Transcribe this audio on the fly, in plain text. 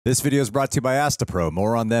This video is brought to you by Astepro.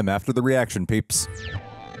 More on them after the reaction, peeps.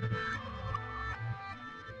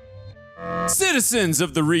 Citizens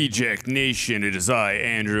of the Reject Nation, it is I,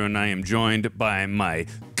 Andrew, and I am joined by my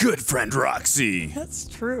good friend, Roxy. That's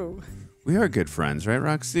true. We are good friends, right,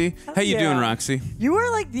 Roxy? How you doing, Roxy? You are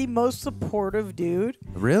like the most supportive dude.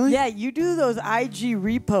 Really? Yeah, you do those IG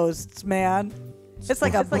reposts, man. It's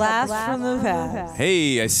like a blast from the past.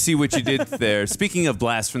 Hey, I see what you did there. Speaking of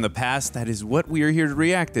blast from the past, that is what we are here to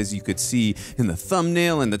react, as you could see in the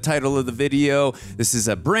thumbnail and the title of the video. This is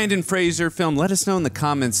a Brandon Fraser film. Let us know in the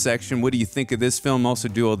comments section, what do you think of this film? Also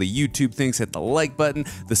do all the YouTube things. Hit the like button,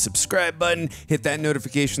 the subscribe button, hit that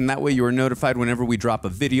notification. That way you are notified whenever we drop a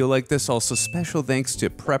video like this. Also, special thanks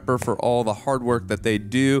to Prepper for all the hard work that they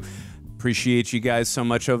do. Appreciate you guys so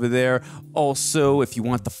much over there. Also, if you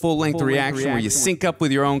want the full-length reaction where you sync up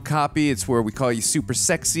with your own copy, it's where we call you super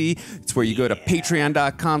sexy. It's where you go to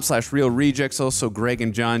patreon.com/realrejects. Also, Greg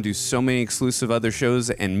and John do so many exclusive other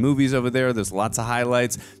shows and movies over there. There's lots of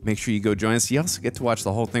highlights. Make sure you go join us. You also get to watch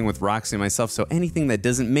the whole thing with Roxy and myself. So anything that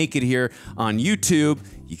doesn't make it here on YouTube,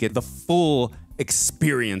 you get the full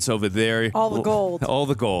experience over there. All the gold. All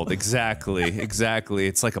the gold. Exactly. Exactly.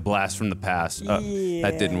 It's like a blast from the past.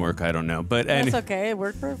 That didn't work. I don't know. But that's okay. It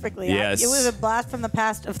worked perfectly. Yes. It was a blast from the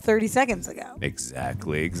past of 30 seconds ago.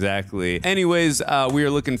 Exactly. Exactly. Anyways, we are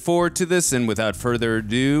looking forward to this. And without further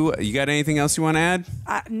ado, you got anything else you want to add?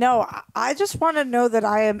 No, I just want to know that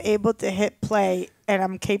I am able to hit play and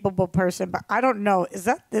I'm a capable person, but I don't know. Is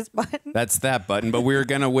that this button? That's that button, but we're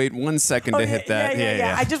going to wait 1 second to hit that.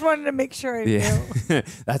 Yeah. I just wanted to make sure I knew.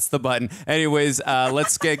 That's the button. Anyways,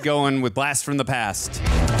 let's get going with Blast from the Past.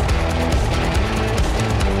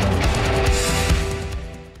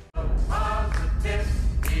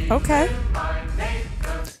 Okay.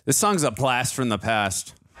 This song's a blast from the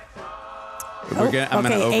past. I'm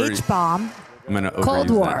gonna H-bomb. I'm gonna Cold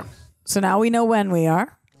overuse War. that. So now we know when we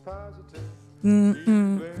are.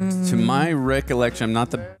 To my recollection, I'm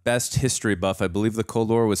not the best history buff. I believe the Cold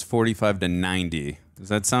War was 45 to 90. Does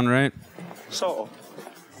that sound right? So,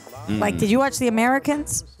 Like, did you watch The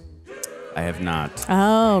Americans? I have not.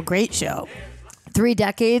 Oh, great show. 3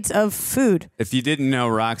 decades of food. If you didn't know,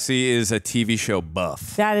 Roxy is a TV show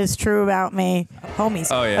buff. That is true about me. Homies.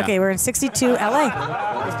 Oh, yeah. Okay, we're in 62 LA.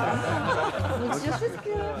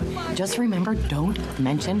 Just remember, don't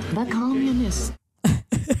mention the communists.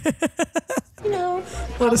 You know,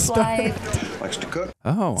 What a start. housewife. likes to cook.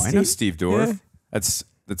 Oh, I know Steve? Steve Dorff. Yeah. That's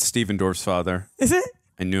Stephen Dorff's father. Is it?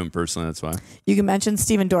 I knew him personally, that's why. You can mention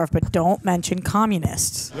Steven Dorff, but don't mention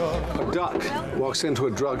communists. A duck walks into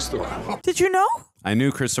a drugstore. Did you know? I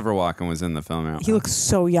knew Christopher Walken was in the film. He looks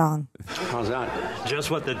so young. How's that?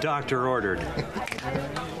 Just what the doctor ordered.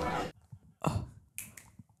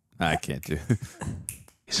 I can't do.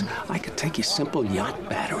 I could take a simple yacht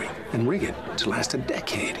battery and rig it to last a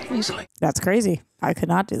decade easily. That's crazy. I could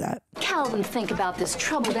not do that. Calvin, think about this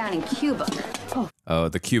trouble down in Cuba. Oh,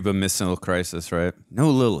 the Cuba Missile Crisis, right? No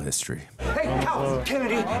little history. Hey, Calvin,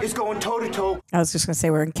 Kennedy is going toe-to-toe I was just going to say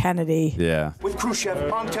we're in Kennedy. Yeah. with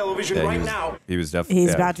Khrushchev on television right now. He was definitely.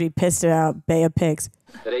 He's about to be pissed about Bay of Pigs.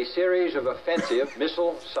 That a series of offensive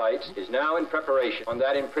missile sites is now in preparation on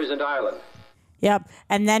that imprisoned island. Yep.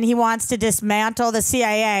 And then he wants to dismantle the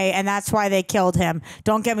CIA, and that's why they killed him.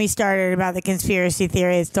 Don't get me started about the conspiracy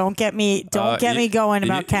theories. Don't get me going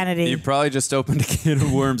about Kennedy. You probably just opened a can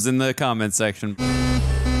of worms in the comment section. Well,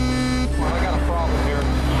 I got a problem here.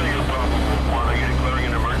 Are you declaring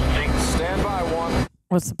an emergency? Stand by, one.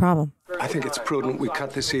 What's the problem? I think it's prudent we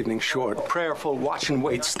cut this evening short. Prayerful watch and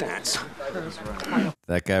wait stance.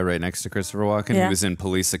 That guy right next to Christopher Walken, Yeah. he was in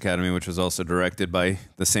Police Academy, which was also directed by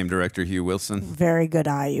the same director, Hugh Wilson. Very good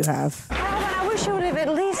eye you have. Calvin, I wish you would have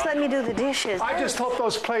at least let me do the dishes. I just hope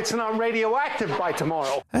those plates are not radioactive by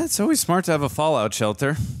tomorrow. It's always smart to have a fallout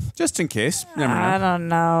shelter, just in case. Never I know. don't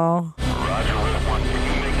know. Roger, Lift 1, can you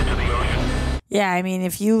make it to the ocean? Yeah, I mean,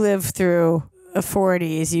 if you lived through the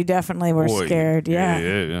 40s, you definitely were Boy, scared. Yeah.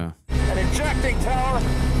 Yeah. An ejecting tower.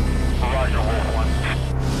 Roger, Lift 1.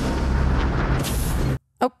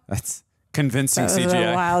 That's convincing That was a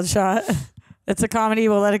CGI. wild shot. It's a comedy.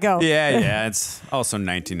 We'll let it go. Yeah. It's also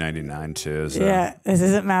 1999 too. So. Yeah, this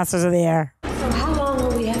isn't Masters of the Air. So how long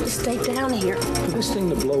will we have to stay down here? For this thing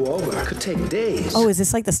to blow over could take days. Oh, is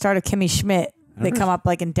this like the start of Kimmy Schmidt? They come up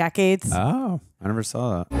like in decades. Oh, I never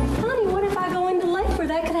saw that. Honey, what if I go into labor?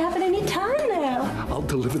 That could happen any time now. I'll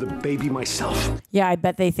deliver the baby myself. Yeah, I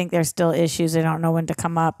bet they think there's still issues. They don't know when to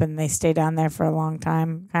come up, and they stay down there for a long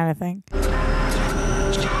time, kind of thing.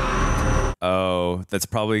 Oh, that's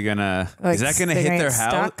probably gonna. Like, is that gonna they're hit gonna their get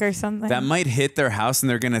house? stuck or something? That might hit their house, and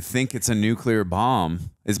they're gonna think it's a nuclear bomb.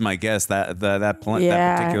 Is my guess that that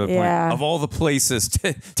particular plant of all the places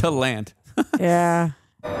to land. Yeah.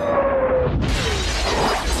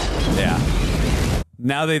 Yeah.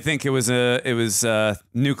 Now they think it was a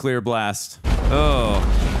nuclear blast. Oh.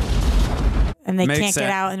 And they can't get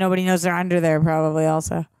out, and nobody knows they're under there. Probably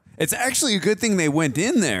also. It's actually a good thing they went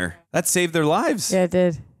in there. That saved their lives. Yeah, it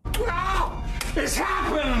did. Oh, it's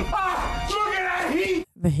happening! Oh, look at that heat!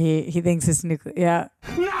 The heat. He thinks it's nuclear. Yeah.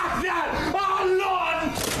 Knock that! Oh,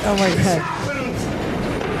 Lord! Oh my It's God. happening!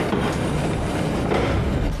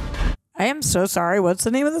 I am so sorry. What's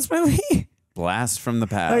the name of this movie? Blast from the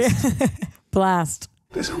past. Oh, yeah. Blast.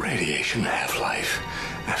 There's a radiation half-life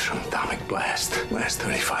after an atomic blast. Lasts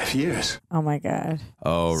 35 years. Oh my God.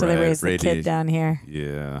 Oh, so right. they raised the kid down here.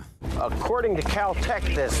 Yeah. According to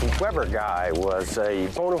Caltech, this Weber guy was a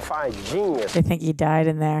bona fide genius. They think he died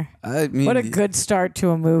in there. I mean, what a good start to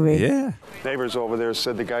a movie. Yeah. Neighbors over there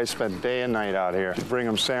said the guy spent day and night out here to bring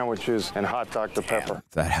them sandwiches and hot Dr. Pepper.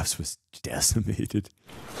 That house was decimated.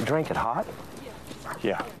 You drank it hot?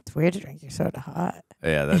 Yeah. It's weird to drink your soda hot.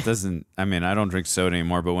 Yeah, that doesn't. I mean, I don't drink soda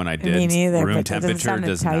anymore, but when I did, Me neither, room but that doesn't temperature sound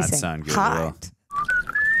does not enticing. sound good Hot. at all.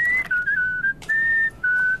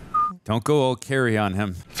 Don't go all carry on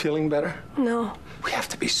him. Feeling better? No. We have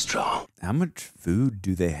to be strong. How much food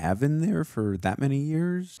do they have in there for that many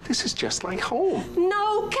years? This is just like home.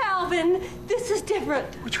 No, Calvin. This is different.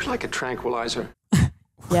 Would you like a tranquilizer?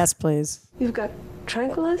 Yes, please. You've got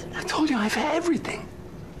tranquilizer? I told you I have everything.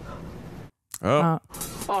 Oh.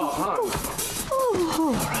 Oh.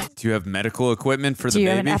 Do you have medical equipment for the Do you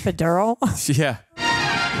baby? have an epidural? Yeah.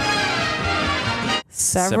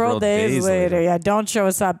 Several days later. Yeah, don't show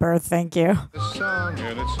us that birth, thank you.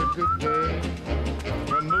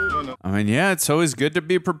 I mean, yeah, it's always good to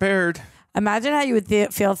be prepared. Imagine how you would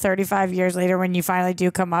feel 35 years later when you finally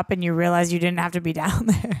do come up and you realize you didn't have to be down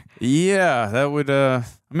there. Yeah, that would, I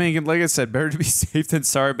mean, like I said, better to be safe than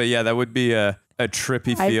sorry, but yeah, that would be a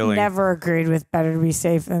trippy feeling. I've never agreed with better to be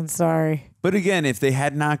safe than sorry. But again, if they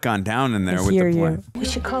had not gone down in there I with hear the you. plan. We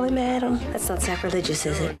should call him Adam. That's not sacrilegious,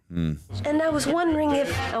 is it? Mm. And I was wondering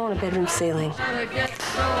if I want a bedroom ceiling.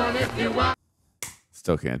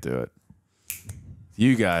 Still can't do it.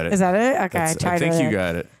 You got it. Is that it? Okay, That's, I tried I think it. you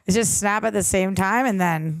got it. It's just snap at the same time and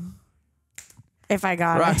then if I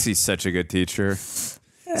got Roxy's such a good teacher.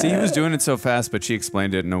 See, he was doing it so fast, but she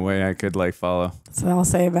explained it in a way I could like follow. That's what I'll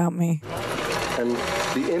say about me. And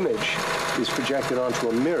the image is projected onto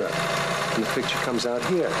a mirror. And the picture comes out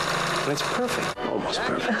here. And it's perfect. Almost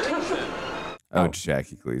perfect. Oh,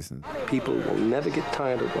 Jackie Gleason. People will never get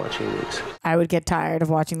tired of watching these. I would get tired of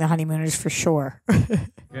watching The Honeymooners for sure.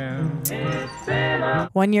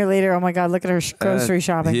 1 year later, oh my God, look at her grocery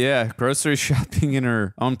shopping. Yeah, grocery shopping in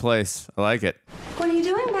her own place. I like it. What are you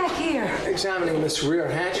doing back here? Examining this rear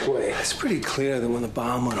hatchway. It's pretty clear that when the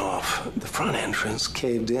bomb went off, the front entrance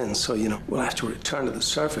caved in. So, we'll have to return to the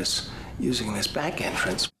surface using this back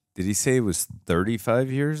entrance. Did he say it was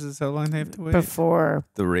 35 years is how long they have to wait? Before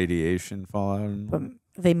the radiation fallout? But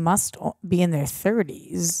they must be in their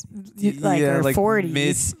 30s, or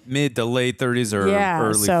 40s. Mid to late 30s or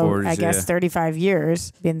early so 40s. I guess 35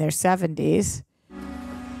 years, be in their 70s.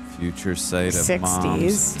 Future site of 60s,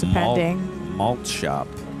 Mom's depending. Malt shop.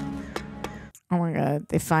 Oh my God,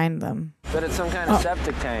 they find them. But it's some kind of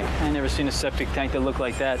septic tank. I never seen a septic tank that looked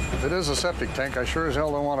like that. If it is a septic tank, I sure as hell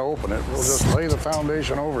don't want to open it. We'll just lay the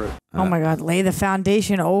foundation over it. Oh my God, lay the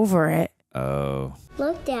foundation over it. Oh.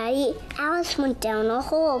 Look, Daddy, Alice went down a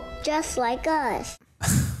hole just like us.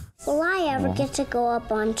 Will I ever get to go up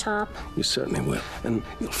on top? You certainly will. And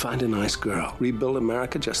you'll find a nice girl. Rebuild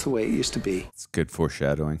America just the way it used to be. It's good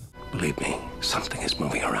foreshadowing. Believe me, something is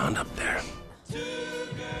moving around up there.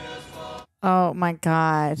 Oh my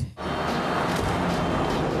God.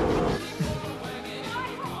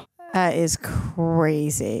 That is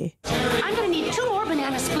crazy. I'm gonna need 2 more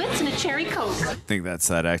banana splits and a cherry Coke. I think that's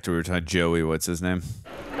that actor we were talking, Joey, what's his name?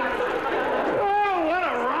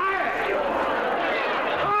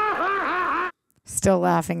 Still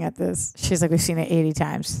laughing at this. She's like, we've seen it 80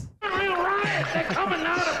 times.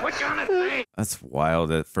 That's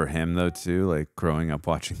wild for him though too, like growing up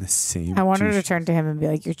watching the same. I want her to turn to him and be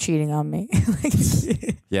like, you're cheating on me.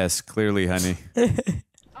 Yes, clearly, honey.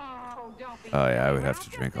 Oh yeah, I would have to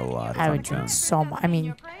drink a lot. I would drink so much. I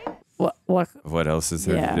mean, what else is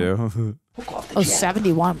there to do? Oh,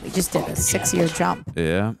 71. We just did a 6-year jump.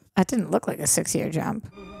 Yeah. That didn't look like a 6-year jump.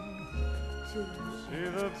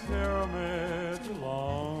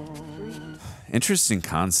 Interesting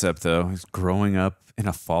concept, though. He's growing up in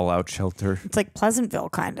a fallout shelter. It's like Pleasantville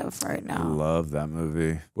kind of right now. Love that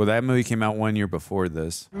movie. Well, that movie came out 1 year before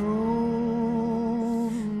this. At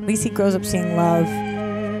least he grows up seeing love.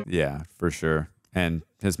 Yeah, for sure. And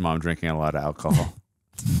his mom drinking a lot of alcohol.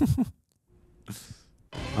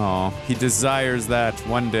 Oh, he desires that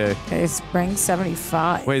one day. Okay, spring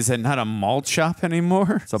 75. Wait, is that not a malt shop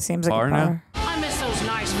anymore? It's a Seems bar like a bar. now? I miss those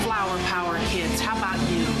nice flower power kids. How about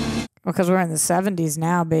you? Well, because we're in the 70s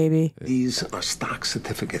now, baby. These are stock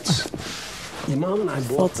certificates. Your mom and I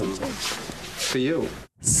bought them for you.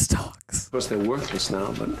 Stocks. Of course, they're worthless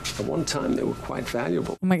now, but at one time they were quite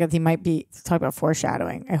valuable. Oh my God, he might be talking about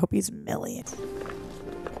foreshadowing. I hope he's a million.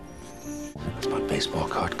 It's about baseball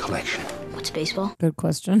card collection. What's baseball? Good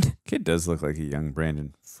question. Kid does look like a young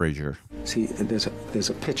Brandon Fraser. See, there's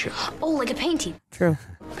a picture. Oh, like a painting. True.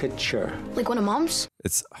 Picture. Like one of Mom's?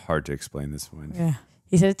 It's hard to explain this one. Yeah.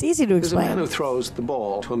 He said it's easy to There's a man explain. who throws the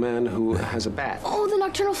ball to a man who has a bat. Oh, the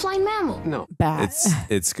nocturnal flying mammal. No. Bat.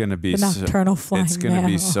 It's gonna be The nocturnal flying It's gonna be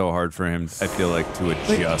mammal. so hard for him. I feel like to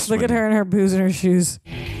adjust. Look at her in her boots and her shoes.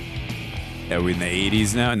 Yeah, we're in the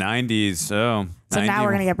 80s now, 90s. So Now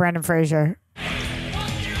we're gonna get Brendan Fraser.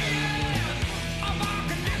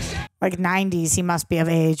 Like 90s, he must be of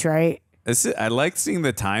age, right? I like seeing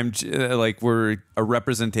the time, like we're a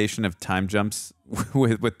representation of time jumps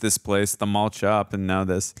with this place, the malt shop, and now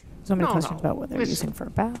this. So many questions about what they're using for a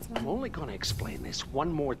bathroom. I'm only going to explain this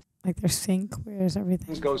one more. Like their sink, where's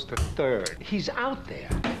everything? Goes to third. He's out there.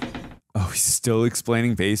 Oh, he's still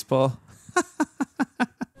explaining baseball?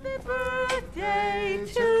 Birthday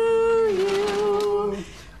to you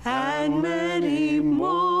and many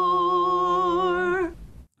more.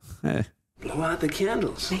 Blow out the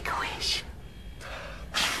candles. Make a wish.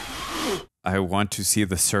 I want to see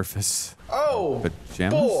the surface. Oh,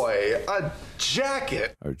 Pajamas? boy, a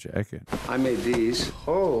jacket. Oh, jacket. I made these.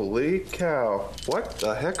 Holy cow. What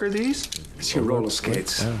the heck are these? It's your roller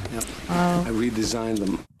skates. Oh. Yep. I redesigned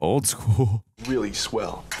them. Old school. Really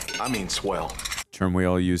swell. I mean swell. Term we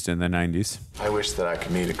all used in the 90s. I wish that I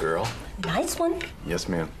could meet a girl. Nice one. Yes,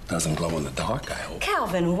 ma'am. Doesn't glow in the dark, I hope.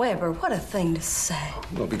 Calvin Weber, what a thing to say.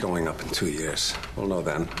 We'll be going up in 2 years. We'll know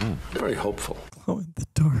then. Very hopeful. Glow in the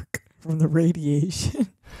dark from the radiation.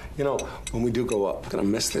 You know, when we do go up, I'm going to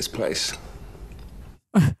miss this place.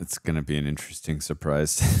 It's going to be an interesting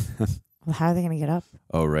surprise. Well, how are they gonna get up?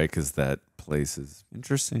 Oh, right, because that place is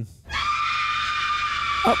interesting.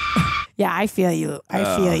 Oh, yeah, I feel you.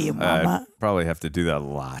 I feel you, Mama. I'd probably have to do that a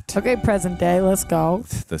lot. Okay, present day. Let's go.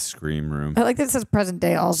 The Scream Room. I like that it says present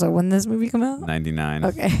day also. When this movie come out? 99.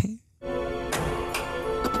 Okay.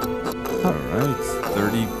 All right.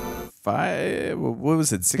 35. What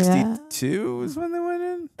was it? 62 was when they went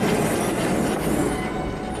in?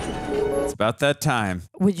 It's about that time.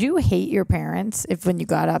 Would you hate your parents if when you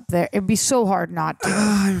got up there? It'd be so hard not to.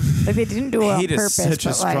 Like they didn't do it on Hate purpose. is such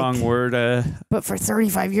a strong word. But for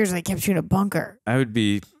 35 years, they kept you in a bunker. I would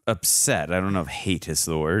be upset. I don't know if hate is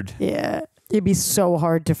the word. Yeah. It'd be so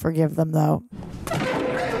hard to forgive them, though.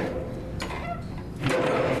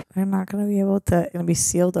 They're not going to be able to. It's going to be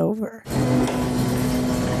sealed over.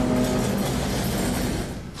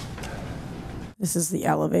 This is the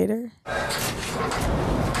elevator.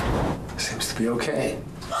 Seems to be okay.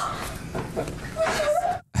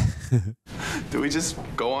 Do we just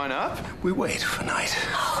go on up? We wait for night.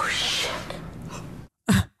 Oh, shit.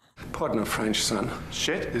 Pardon our French, son.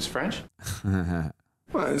 Shit is French?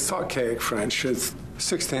 Well, it's archaic French. It's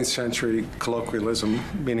 16th century colloquialism,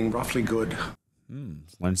 meaning roughly good.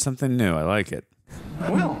 Learn something new. I like it.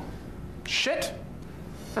 Well, shit.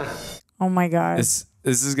 Oh, my God.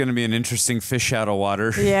 This is going to be an interesting fish out of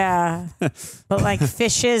water. Yeah. But like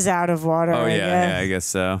fishes out of water. Oh, I yeah, guess. I guess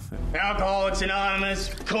so. Alcoholics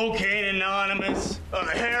Anonymous, Cocaine Anonymous,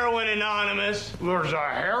 Heroin Anonymous. There's a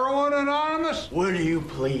Heroin Anonymous? Would you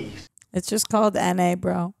please? It's just called NA,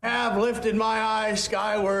 bro. Have lifted my eyes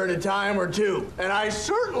skyward a time or two, and I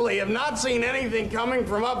certainly have not seen anything coming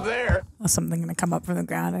from up there. Something going to come up from the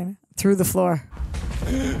ground and through the floor.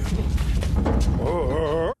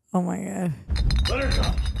 Oh, my God. Let her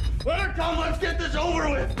come. Let her come. Let's get this over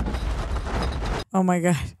with. Oh, my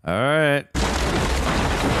God. All right.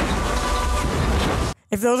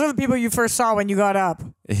 If those are the people you first saw when you got up.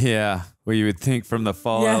 Yeah. Well, you would think from the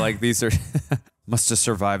fall, Yeah. like these are must have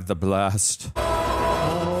survived the blast.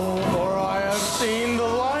 Oh, for I have seen the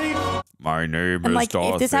light. My name And is like,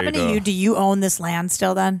 Darth if this happened to Vader. you, do you own this land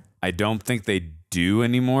still then? I don't think they do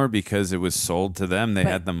anymore because it was sold to them. They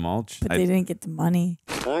had the mulch. But they didn't get the money.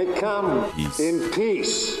 I come in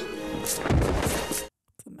peace.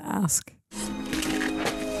 The mask.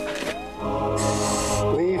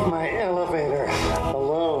 Leave my elevator.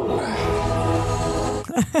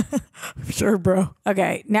 Sure, bro.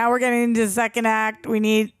 Okay, now we're getting into the second act. We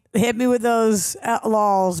need hit me with those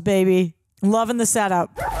lols, baby. Loving the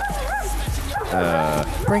setup.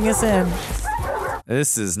 Bring us in.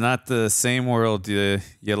 This is not the same world you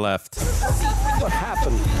left. What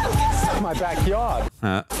happened in my backyard?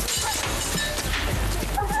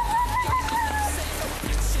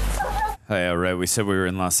 Oh, yeah, right. We said we were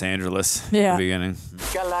in Los Angeles at the beginning.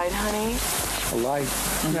 Got a light, honey? A light?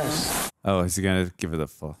 Yes. Oh, is he going to give it a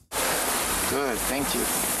full? Good, thank you.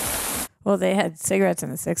 Well, they had cigarettes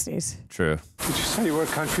in the 60s. True. Did you say you were a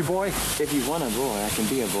country boy? If you want a boy, I can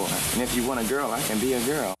be a boy. And if you want a girl, I can be a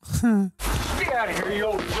girl. Get out of here, you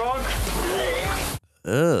old drunk!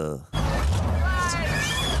 Ugh.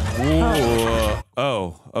 Whoa.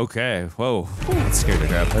 Oh, okay. Whoa. That scared the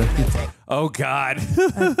crap out of me. Oh, God.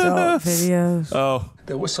 Adult videos. Oh.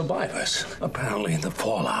 There were survivors, apparently, in the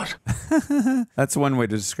fallout. That's one way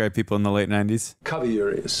to describe people in the late 90s. Cubby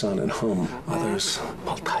is son and home. Others,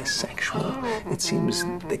 multisexual. It seems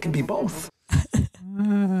they can be both.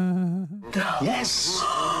 Yes.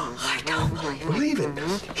 I don't Believe it.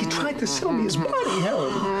 He tried to sell me his body,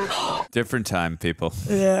 Helen. Different time, people.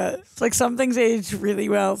 Yeah. It's like some things age really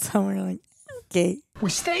well. Some are like, okay. We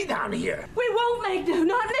stay down here. We won't make do.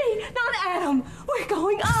 Not me. Not Adam. We're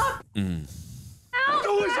going up. Do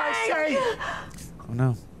as I say. Oh,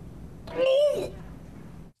 no.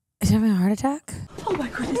 Is he having a heart attack? Oh, my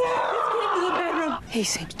goodness. Let's get into the bedroom. He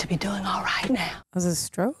seems to be doing all right now. Was it a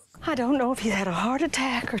stroke? I don't know if he's had a heart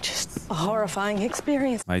attack or just a horrifying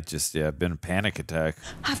experience. Might just, been a panic attack.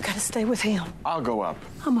 I've got to stay with him. I'll go up.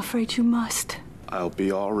 I'm afraid you must. I'll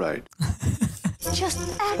be all right.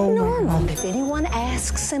 Just act normal. If anyone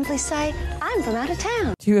asks, simply say, I'm from out of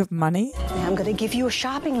town. Do you have money? I'm going to give you a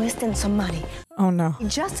shopping list and some money. Oh, no.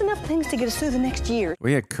 Just enough things to get us through the next year.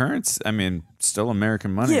 Well, yeah, currents, still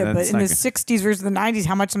American money. Yeah, but That's in the not 60s versus the 90s,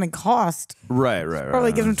 how much something cost? Right.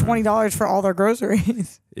 Probably gives them $20 for all their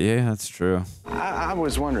groceries. Yeah, that's true. I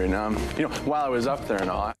was wondering, while I was up there and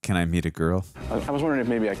all, Can I meet a girl? I was wondering if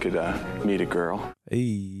maybe I could meet a girl.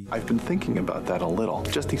 Hey. I've been thinking about that a little,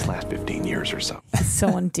 just these last 15 years or so. It's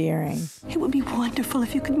so endearing. It would be wonderful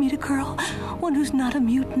if you could meet a girl, one who's not a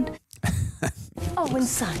mutant. Oh, and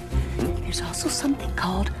son, there's also something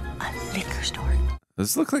called a liquor store.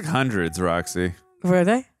 Those look like hundreds, Roxy. Were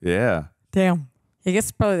they? Yeah. Damn. I guess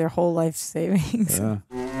probably their whole life savings. Yeah.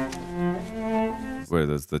 What are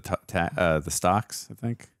those? The stocks, I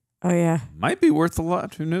think. Oh, yeah. Might be worth a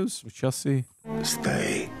lot. Who knows? We shall see.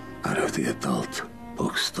 Stay out of the adult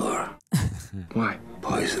bookstore. Why?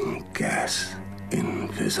 Poison gas.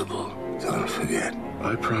 Invisible. Don't forget.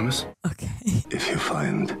 I promise. Okay. If you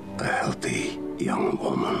find a healthy young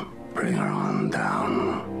woman, bring her on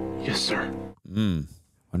down. Yes, sir.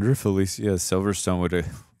 Wonder if Alicia Silverstone would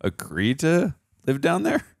agree to live down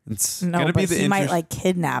there. It's No, gonna but be the he might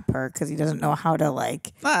kidnap her because he doesn't know how to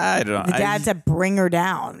I don't. The dad said bring her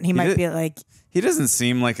down. He might be like. He doesn't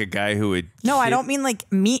seem like a guy who would. No, I don't mean like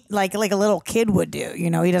like a little kid would do. You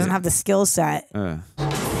know, he doesn't have the skill set. Yes.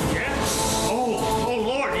 Oh,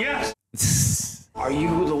 Lord, yes. Are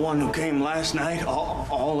you the one who came last night,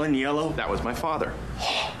 all in yellow? That was my father.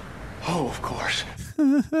 Oh, of course.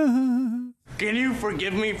 Can you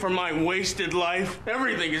forgive me for my wasted life?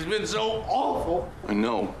 Everything has been so awful. I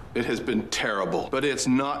know. It has been terrible, but it's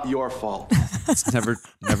not your fault. It's never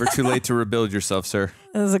too late to rebuild yourself, sir.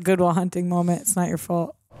 It was a good Will Hunting moment. It's not your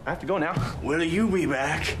fault. I have to go now. Will you be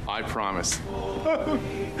back? I promise. I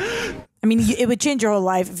mean, it would change your whole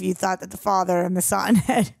life if you thought that the father and the son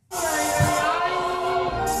had.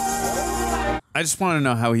 I just want to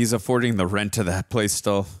know how he's affording the rent to that place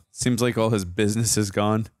still. Seems like all his business is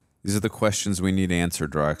gone. These are the questions we need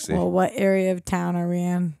answered, Roxy. Well, what area of town are we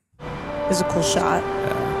in? This is a cool shot.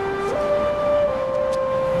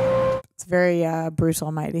 It's very Bruce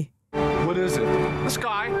Almighty. What is it? The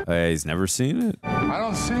sky. Oh, yeah, he's never seen it. I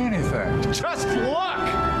don't see anything. Just look.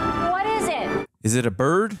 What is it? Is it a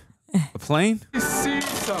bird? A plane? You see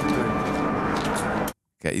something.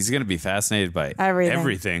 Okay, he's going to be fascinated by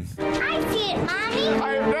Everything. I see it, Mommy.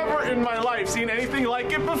 I have never in my life seen anything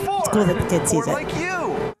like it before. It's cool that the kid sees or it. like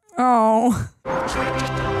you. Oh.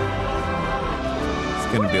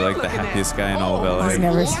 He's going to be like the happiest guy in all of LA. I've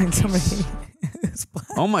never seen somebody.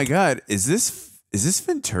 Oh my God, is this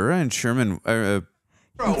Ventura and Sherman? How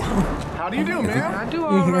do you do, man? I do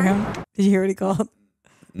You hear him? Did you hear what he called?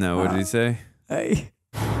 No, what did he say? Hey.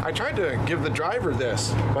 I tried to give the driver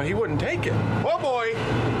this, but he wouldn't take it. Oh boy,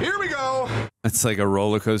 here we go. It's like a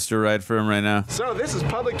roller coaster ride for him right now. So this is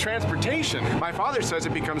public transportation. My father says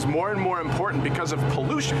it becomes more and more important because of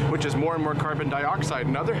pollution, which is more and more carbon dioxide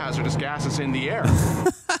and other hazardous gases in the air.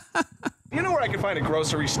 You know where I can find a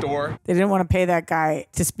grocery store? They didn't want to pay that guy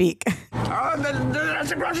to speak.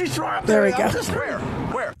 That's a grocery store up There we there. go.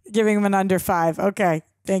 Where? Giving him an under 5. Okay,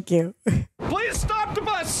 thank you. Please stop the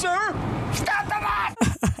bus, sir. Stop the bus.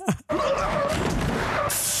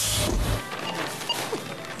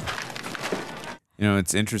 You know,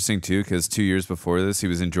 it's interesting, too, because 2 years before this, he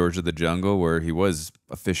was in Georgia the Jungle, where he was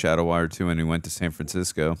a fish out of water, too, and he went to San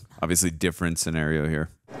Francisco. Obviously, different scenario here.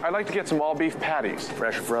 I'd like to get some all-beef patties.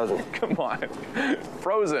 Fresh or frozen? Come on.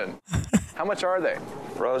 Frozen. How much are they?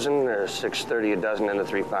 Frozen, they're $6.30 a dozen in a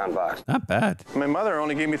 3-pound box. Not bad. My mother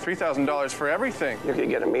only gave me $3,000 for everything. You could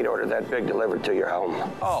get a meat order that big delivered to your home.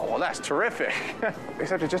 Oh, well, that's terrific.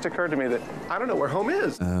 Except it just occurred to me that I don't know where home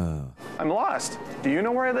is. Oh. I'm lost. Do you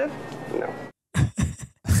know where I live? No.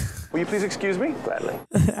 Will you please excuse me? Gladly.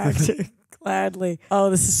 Actually, gladly. Oh,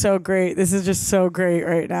 this is so great. This is just so great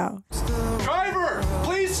right now. Driver,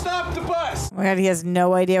 please stop the bus. Oh my God, he has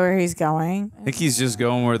no idea where he's going. I think he's just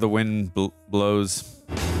going where the wind blows.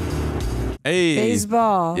 Hey.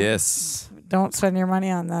 Baseball. Yes. Don't spend your money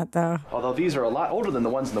on that, though. Although these are a lot older than the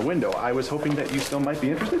ones in the window, I was hoping that you still might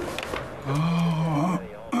be interested.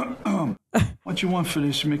 What you want for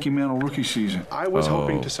this Mickey Mantle rookie season? I was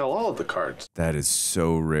hoping to sell all of the cards. That is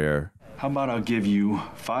so rare. How about I'll give you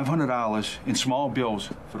 $500 in small bills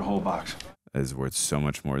for the whole box? That is worth so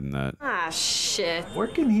much more than that. Ah, shit.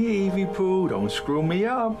 Working here, Evie Pooh. Don't screw me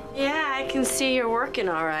up. Yeah, I can see you're working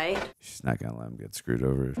all right. She's not going to let him get screwed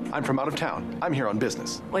over. I'm from out of town. I'm here on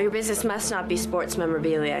business. Well, your business must not be sports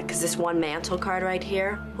memorabilia, because this one mantle card right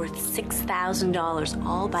here, worth $6,000,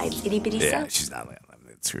 all by itty-bitty Yeah, cents. she's not letting him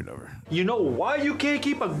get screwed over. You know why you can't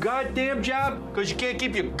keep a goddamn job? Because you can't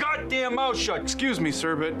keep your goddamn mouth shut. Excuse me,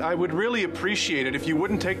 sir, but I would really appreciate it if you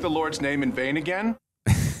wouldn't take the Lord's name in vain again.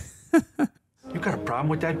 You got a problem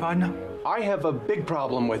with that, partner? I have a big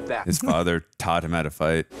problem with that. His father taught him how to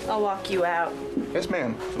fight. I'll walk you out. Yes,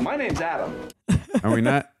 ma'am. So my name's Adam. Are we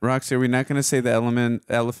not, Roxy, are we not going to say the elephant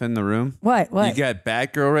in the room? What? You got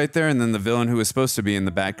Batgirl right there, and then the villain who was supposed to be in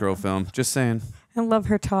the Batgirl film. Just saying. I love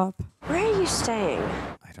her top. Where are you staying?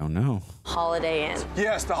 I don't know. Holiday Inn.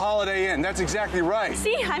 Yes, the Holiday Inn. That's exactly right.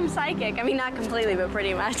 See, I'm psychic. I mean, not completely, but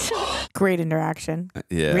pretty much. Great interaction.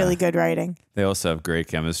 Yeah. Really good writing. They also have great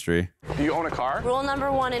chemistry. Do you own a car? Rule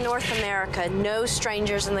number 1 in North America, no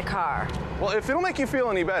strangers in the car. Well, if it'll make you feel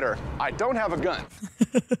any better, I don't have a gun.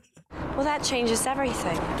 Well, that changes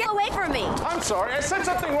everything. Get away from me! I'm sorry, I said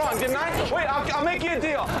something wrong, didn't I? Wait, I'll make you a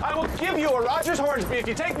deal. I will give you a Rogers Hornsby if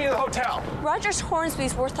you take me to the hotel. Rogers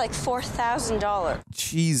Hornsby's worth like $4,000.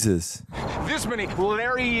 Jesus. This many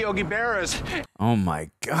Larry Yogi Berras. Oh my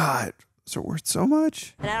God. Is it worth so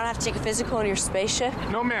much? And I don't have to take a physical in your spaceship?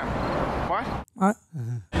 No, ma'am. What? What?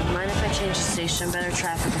 Mind if I change the station? Better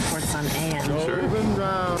traffic reports on AM. Sure.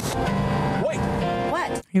 Wait.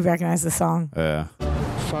 What? You recognize the song. Yeah.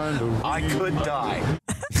 I could die.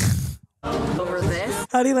 Over this?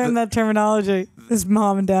 How do you learn that terminology? His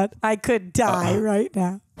mom and dad. I could die right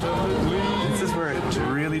now. This is where it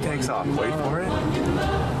really takes off. Wait for it.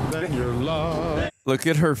 Look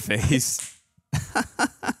at her face.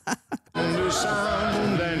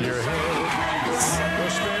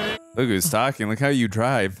 Look who's talking. Look how you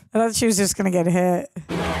drive. I thought she was just going to get hit.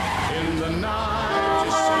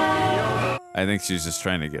 I think she's just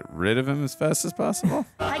trying to get rid of him as fast as possible.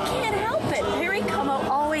 I can't help it. Harry Como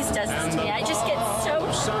always does this to me. I just get so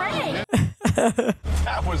pranked.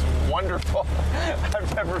 That was wonderful.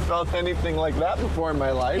 I've never felt anything like that before in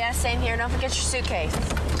my life. Yeah, same here. Don't forget your suitcase.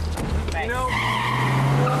 Right. You know,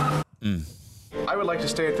 I would like to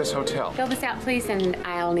stay at this hotel. Fill this out, please, and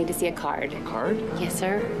I'll need to see a card. A card? Yes,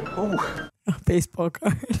 sir. Oh. A baseball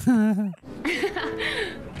card.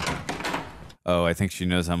 Oh, I think she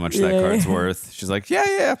knows how much that card's worth. She's like,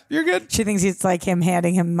 yeah, you're good. She thinks it's like him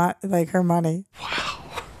handing him like her money. Wow.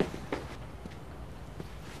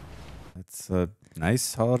 It's a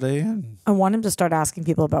nice Holiday Inn. I want him to start asking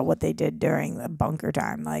people about what they did during the bunker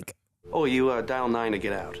time. Like, Oh, you dial 9 to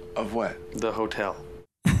get out. Of what? The hotel.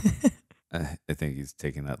 I think he's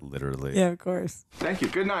taking that literally. yeah, of course. Thank you.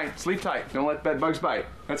 Good night. Sleep tight. Don't let bed bugs bite.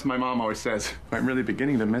 That's what my mom always says. I'm really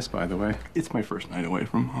beginning to miss, by the way. It's my first night away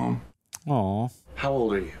from home. Aw. How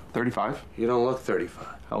old are you? 35? You don't look 35.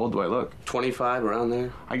 How old do I look? 25, around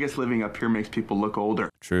there? I guess living up here makes people look older.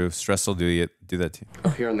 True. Stress will do that too.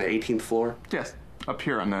 Up here on the 18th floor? Yes. Up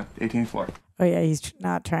here on the 18th floor. Oh, yeah, he's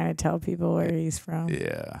not trying to tell people where he's from.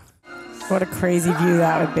 Yeah. What a crazy view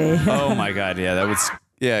that would be. Oh my God, yeah, that was...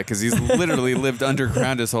 Yeah, because he's literally lived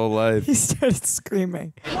underground his whole life. He started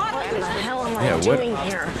screaming. What the hell am Yeah, I doing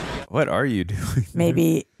here? What are you doing?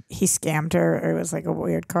 Maybe he scammed her, or it was like a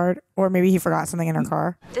weird card, or maybe he forgot something in her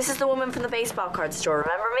car. This is the woman from the baseball card store.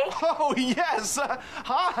 Remember me? Oh, yes.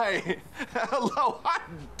 Hi. Hello. Hot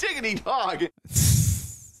diggity dog.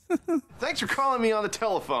 Thanks for calling me on the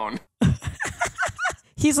telephone.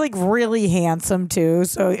 He's like really handsome too,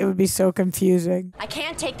 so it would be so confusing. I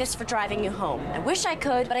can't take this for driving you home. I wish I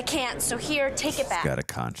could, but I can't. So here, take it back. Got a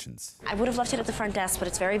conscience. I would have left it at the front desk, but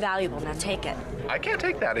it's very valuable. Now take it. I can't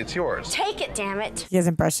take that. It's yours. Take it, damn it. He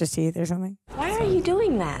hasn't brushed his teeth or something. Why are you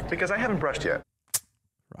doing that? Because I haven't brushed yet.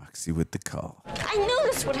 Roxy with the call. I knew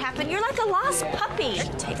this would happen. You're like a lost puppy.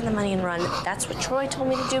 Taking the money and run. That's what Troy told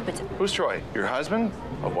me to do, but... Who's Troy? Your husband?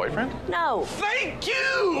 A boyfriend? No. Thank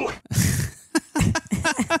you!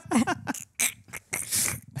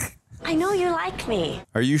 I know you like me.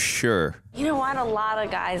 Are you sure? You know what? A lot of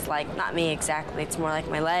guys like, not me exactly. It's more like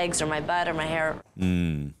my legs or my butt or my hair.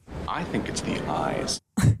 I think it's the eyes.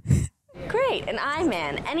 Great, an eye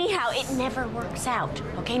man. Anyhow, it never works out.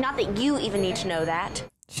 Okay, not that you even need to know that.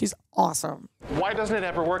 She's awesome. Why doesn't it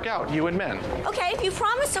ever work out, you and men? Okay, if you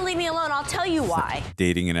promise to leave me alone, I'll tell you why.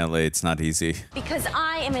 Dating in LA, it's not easy. Because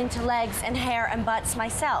I am into legs and hair and butts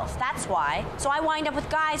myself. That's why. So I wind up with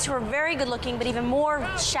guys who are very good looking, but even more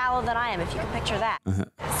shallow than I am, if you can picture that.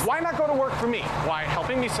 Why not go to work for me? Why,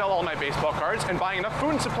 helping me sell all my baseball cards and buying enough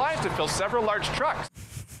food and supplies to fill several large trucks.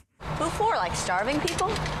 Who for? Like starving people?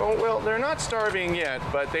 Oh, well, they're not starving yet,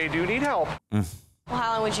 but they do need help. Well,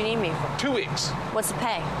 how long would you need me for? 2 weeks. What's the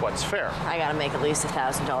pay? What's fair? I gotta make at least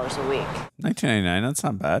 $1,000 a week. $19.99, that's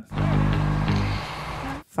not bad.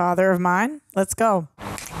 Father of mine, let's go.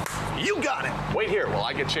 You got it. Wait here while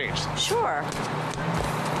I get changed. Sure.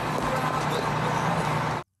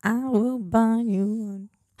 I will buy you.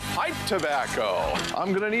 Pipe tobacco.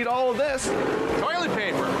 I'm gonna need all of this. Toilet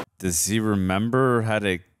paper. Does he remember how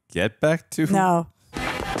to get back to? No.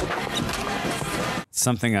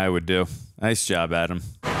 Something I would do. Nice job, Adam.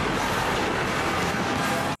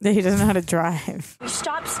 He doesn't know how to drive. You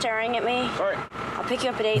stop staring at me. All right. I'll pick you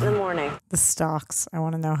up at 8 in the morning. The stocks. I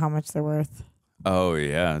want to know how much they're worth. Oh,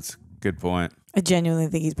 yeah, that's a good point. I genuinely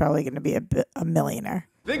think he's probably going to be a millionaire.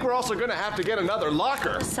 Think we're also gonna have to get another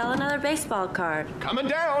locker. Sell another baseball card. Coming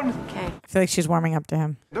down. Okay. I feel like she's warming up to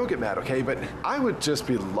him. Don't get mad, okay? But I would just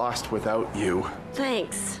be lost without you.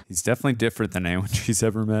 Thanks. He's definitely different than anyone she's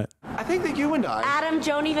ever met. I think that you and I... Adam,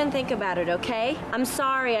 don't even think about it, okay? I'm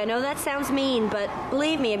sorry. I know that sounds mean, but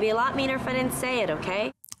believe me, it'd be a lot meaner if I didn't say it,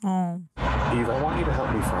 okay? Oh. Eve, I want you to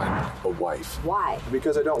help me find a wife. Why?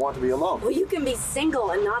 Because I don't want to be alone. Well, you can be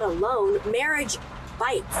single and not alone. Marriage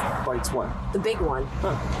bites. Bites what? The big one. Huh,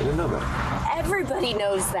 I didn't know that. Everybody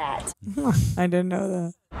knows that. I didn't know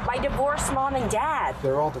that. My divorced mom and dad.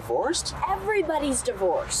 They're all divorced? Everybody's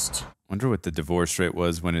divorced. Wonder what the divorce rate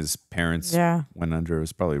was when his parents went under. It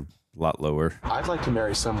was probably a lot lower. I'd like to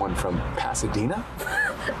marry someone from Pasadena.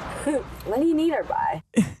 When do you need her by?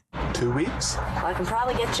 2 weeks? Well, I can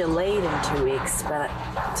probably get you laid in 2 weeks, but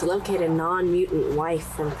to locate a non-mutant wife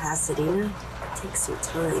from Pasadena takes some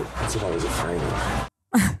time. That's what I was afraid of.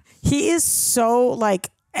 He is so, like,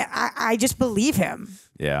 I just believe him.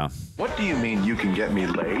 Yeah. What do you mean you can get me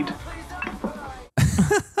laid?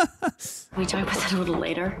 Can we talk about that a little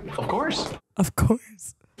later? Of course. Of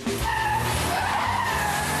course.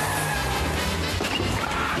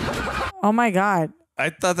 Oh my God. I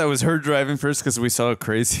thought that was her driving first because we saw how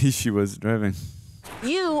crazy she was driving.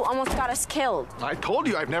 You almost got us killed. I told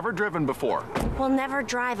you I've never driven before. We'll never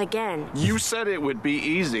drive again. You said it would be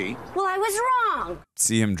easy. Well, I was wrong.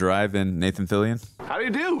 See him drive in Nathan Fillion? How do you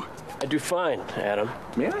do? I do fine, Adam.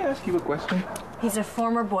 May I ask you a question? He's a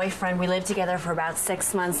former boyfriend. We lived together for about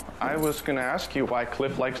 6 months. I was gonna ask you why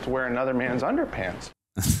Cliff likes to wear another man's underpants.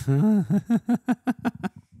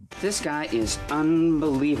 This guy is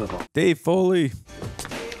unbelievable. Dave Foley.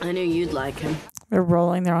 I knew you'd like him. They're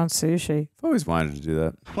rolling their own sushi. I've always wanted to do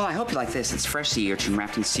that. Well, I hope you like this. It's fresh sea urchin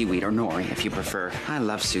wrapped in seaweed or nori, if you prefer. I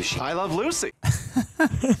love sushi. I love Lucy.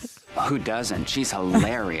 Who doesn't? She's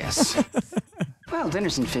hilarious. Well,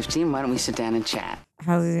 dinner's in 15. Why don't we sit down and chat?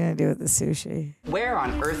 How's he going to do with the sushi? Where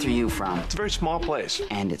on earth are you from? It's a very small place.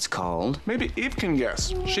 And it's called? Maybe Eve can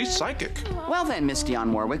guess. She's psychic. Well then, Miss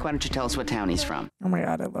Dionne Warwick, why don't you tell us what town he's from? Oh my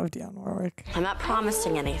God, I love Dionne Warwick. I'm not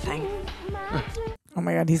promising anything. Oh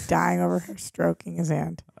my God, he's dying over her, stroking his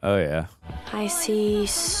hand. Oh, yeah. I see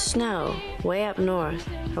snow way up north.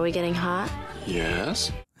 Are we getting hot?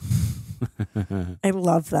 Yes. I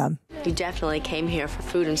love them. You definitely came here for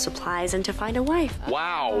food and supplies and to find a wife.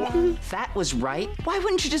 Wow. That was right. Why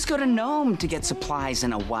wouldn't you just go to Nome to get supplies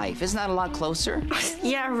and a wife? Isn't that a lot closer?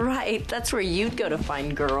 Yeah, right. That's where you'd go to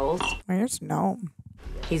find girls. Where's Gnome?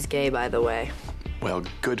 He's gay, by the way. Well,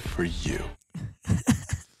 good for you.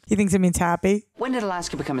 He thinks it means happy. When did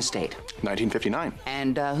Alaska become a state? 1959.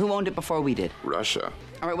 And who owned it before we did? Russia.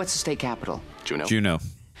 All right, what's the state capital? Juneau.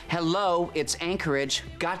 Hello, it's Anchorage.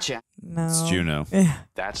 Gotcha. No. It's Juneau.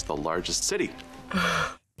 That's the largest city.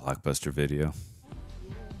 Blockbuster Video.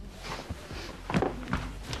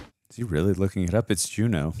 Is he really looking it up? It's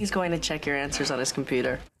Juneau. He's going to check your answers on his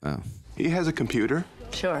computer. Oh. He has a computer?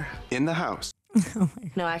 Sure. In the house.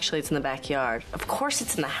 No, actually, it's in the backyard. Of course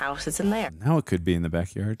it's in the house. It's in there. Now it could be in the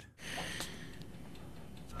backyard.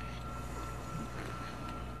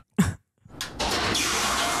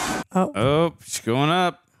 Oh, she's going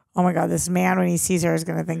up. Oh my God, this man, when he sees her, is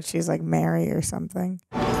going to think she's like Mary or something.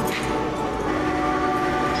 Who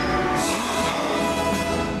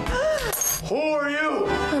are you?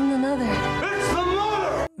 I'm the mother. It's the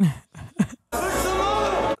mother!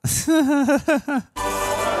 It's the mother!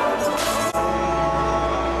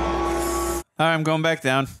 All right, I'm going back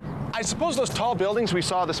down. I suppose those tall buildings we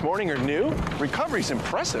saw this morning are new? Recovery's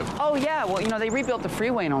impressive. Oh, yeah. Well, they rebuilt the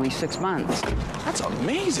freeway in only 6 months. That's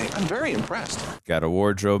amazing. I'm very impressed. Got a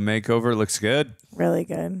wardrobe makeover. Looks good. Really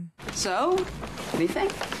good. So, what do you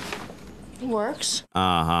think? Works.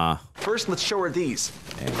 Uh-huh. First, let's show her these.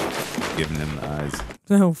 Hey, giving him the eyes.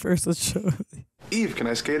 No, first let's show. Eve, can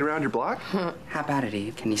I skate around your block? How about it,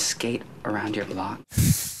 Eve? Can you skate around your block?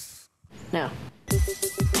 No.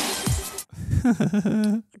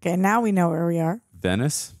 Okay, now we know where we are.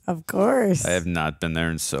 Venice? Of course. I have not been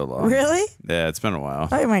there in so long. Really? Yeah, it's been a while.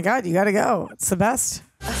 Oh my God, you got to go. It's the best.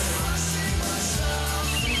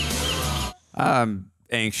 I'm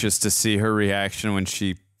anxious to see her reaction when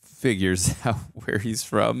she figures out where he's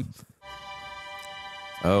from.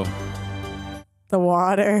 Oh. The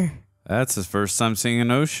water. That's his first time seeing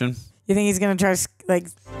an ocean. You think he's going to try to, like...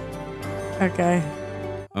 Okay.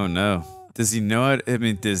 Oh, no. Does he know it? I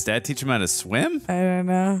mean, does Dad teach him how to swim? I don't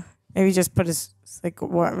know. Maybe just put his,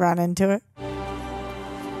 run into it.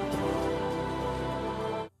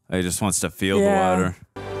 He just wants to feel the water.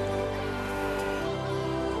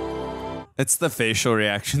 It's the facial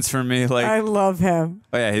reactions for me. Like, I love him.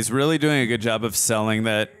 Oh, yeah, he's really doing a good job of selling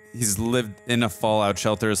that he's lived in a fallout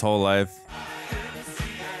shelter his whole life.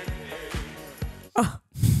 Oh.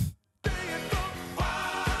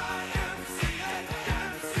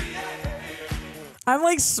 I'm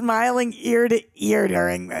like smiling ear to ear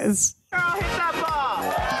during this. Oh, hit that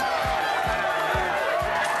ball!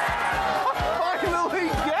 Finally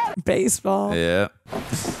get Baseball. Yeah.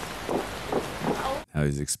 How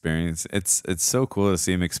he's experiencing it's so cool to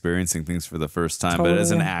see him experiencing things for the first time. Totally. But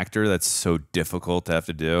as an actor, that's so difficult to have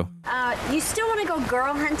to do. You still want to go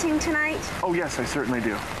girl hunting tonight? Oh, yes, I certainly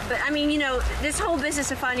do. But, I mean, this whole business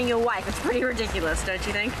of finding a wife, it's pretty ridiculous, don't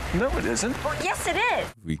you think? No, it isn't. Well, yes, it is.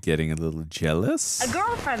 We getting a little jealous? A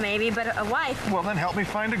girlfriend, maybe, but a wife. Well, then help me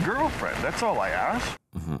find a girlfriend. That's all I ask.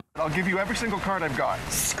 I'll give you every single card I've got.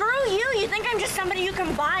 Screw you. You think I'm just somebody you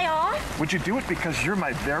can buy off? Would you do it because you're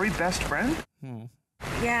my very best friend?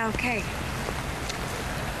 Yeah, okay.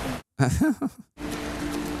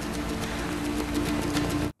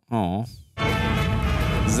 Oh.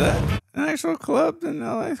 Is that an actual club in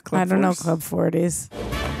LA? I don't know, Club 40s.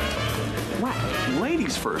 What?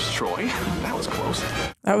 Ladies first, Troy. That was close.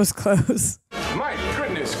 That was close. My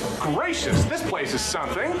goodness gracious, this place is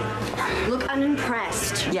something. Look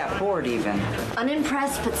unimpressed. Yeah, bored even.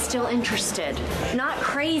 Unimpressed, but still interested. Not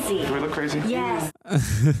crazy. Do I look crazy? Yes.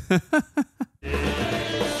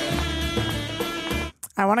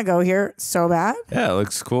 I want to go here so bad. Yeah, it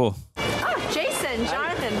looks cool. Oh, Jason,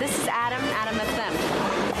 Jonathan, this is Adam. Adam, that's them.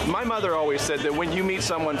 My mother always said that when you meet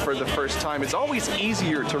someone for the first time, it's always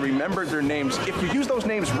easier to remember their names if you use those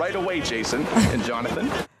names right away, Jason and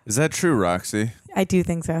Jonathan. Is that true, Roxy? I do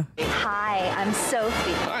think so. Hi, I'm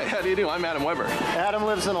Sophie. Hi, how do you do? I'm Adam Weber. Adam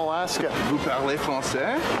lives in Alaska. Vous parlez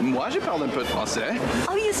français? Moi, je parle un peu de français.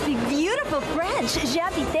 Oh, you speak beautiful French. J'ai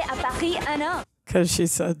habité à Paris 1 an. Because she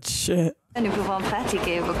said shit. Nous pouvons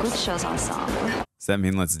pratiquer beaucoup de choses ensemble. Does that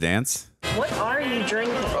mean let's dance? What are you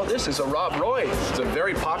drinking? Oh, this is a Rob Roy. It's a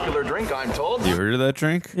very popular drink, I'm told. You heard of that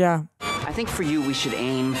drink? Yeah. I think for you, we should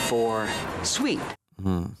aim for sweet.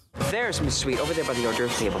 There's Miss Sweet over there by the hors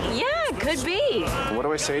d'oeuvre table. Yeah, could be. What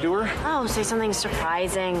do I say to her? Oh, say something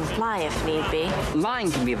surprising. Lie if need be. Lying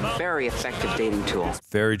can be a very effective dating tool.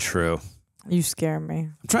 Very true. You scare me.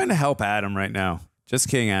 I'm trying to help Adam right now. Just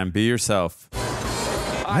kidding, Adam. Be yourself.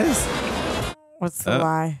 What's the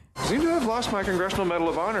lie? Seem to have lost my Congressional Medal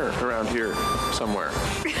of Honor around here somewhere.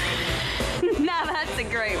 Now that's a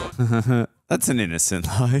great one. That's an innocent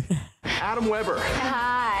lie. Adam Weber.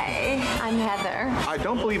 Hi, I'm Heather. I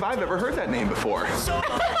don't believe I've ever heard that name before.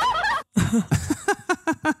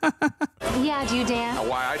 Yeah, do you dance?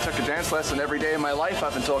 Why, I took a dance lesson every day of my life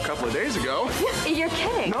up until a couple of days ago. You're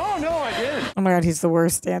kidding. No, I did. Oh my God, he's the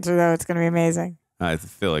worst dancer though. It's gonna be amazing. I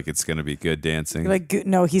feel like it's gonna be good dancing.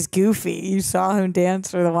 No, he's goofy. You saw him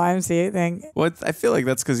dance for the YMCA thing. What? I feel like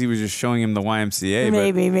that's because he was just showing him the YMCA.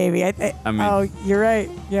 Maybe. I mean, oh, you're right.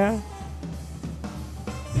 Yeah.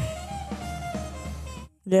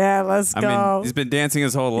 Yeah, let's go. I mean, he's been dancing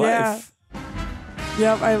his whole life.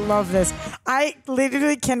 Yep, I love this. I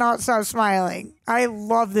literally cannot stop smiling. I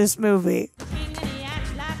love this movie.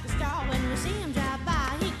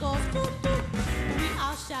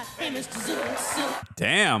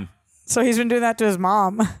 Damn. So he's been doing that to his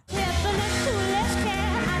mom.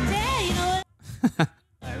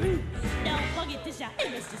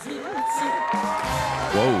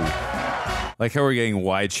 Whoa. Like how we're getting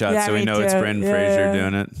wide shots, Yeah, so we me know it's too. Brendan Yeah, Fraser yeah.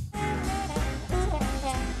 doing it.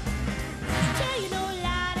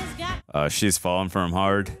 She's falling for him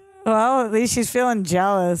hard. Well, at least she's feeling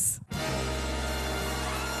jealous.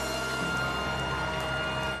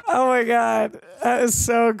 Oh my God. That is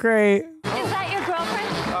so great. Is that your girlfriend?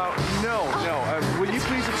 No. Will you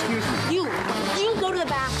please excuse me? You go to the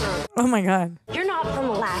bathroom. Oh my God. You're not from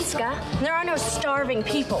Alaska. There are no starving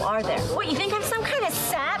people, are there? What, you think I'm some kind of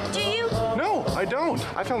sap, do you? No, I don't.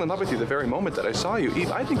 I fell in love with you the very moment that I saw you.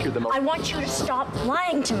 Eve, I think you're the most... I want you to stop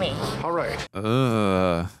lying to me. All right.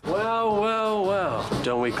 Well.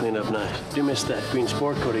 Don't we clean up nice? Do miss that green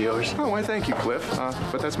sport coat of yours? Oh, why, thank you, Cliff.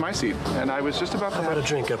 But that's my seat. And I was just about to have a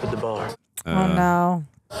drink up at the bar. Oh no.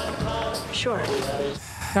 Sure.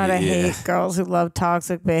 God, I hate girls who love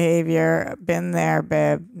toxic behavior. Been there,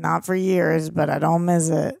 babe. Not for years, but I don't miss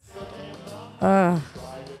it. Ugh.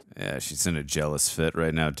 Yeah, she's in a jealous fit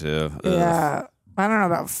right now, too. Ugh. Yeah. I don't know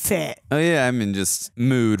about fit. Oh, yeah, I'm in just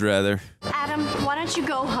mood, rather. Adam, why don't you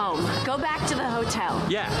go home? Go back to the hotel.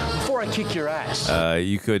 Yeah, before I kick your ass.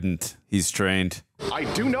 You couldn't. He's trained. I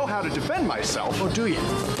do know how to defend myself. Oh, do you?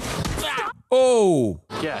 Oh!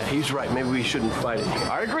 Yeah, he's right. Maybe we shouldn't fight it here.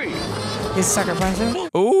 I agree. He's sucker punching.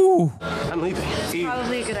 Oh! I'm leaving. It's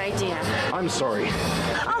probably a good idea. I'm sorry.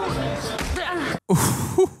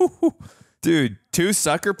 Dude, 2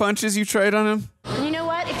 sucker punches you tried on him? And you know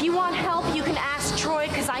what? If you want help, you can ask Troy,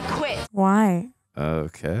 because I quit. Why?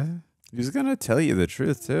 Okay. He's gonna tell you the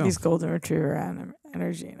truth, too. He's golden retriever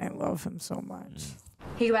energy, and I love him so much.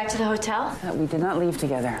 You go back to the hotel? We did not leave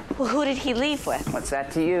together. Well, who did he leave with? What's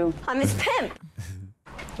that to you? I'm his pimp.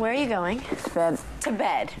 Where are you going? To bed. To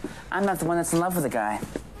bed. I'm not the one that's in love with the guy.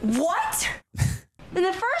 What? In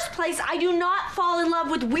the first place, I do not fall in love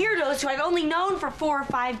with weirdos who I've only known for 4 or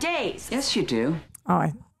 5 days. Yes, you do.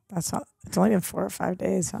 Oh, that's not. It's only been 4 or 5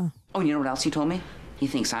 days, huh? Oh, you know what else he told me? He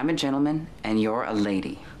thinks I'm a gentleman and you're a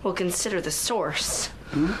lady. Well, consider the source.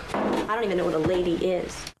 I don't even know what a lady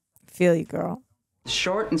is. Feel you, girl. The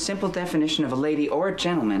short and simple definition of a lady or a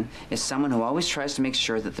gentleman is someone who always tries to make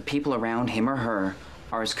sure that the people around him or her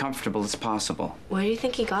are as comfortable as possible. Where do you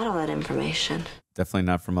think he got all that information? Definitely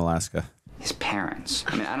not from Alaska. His parents.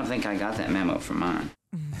 I mean, I don't think I got that memo from mine.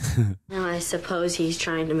 Well, I suppose he's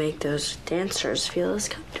trying to make those dancers feel as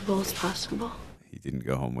comfortable as possible. He didn't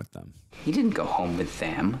go home with them. He didn't go home with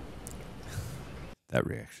them. That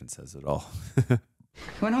reaction says it all. He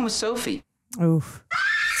went home with Sophie. Oof.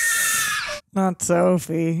 Not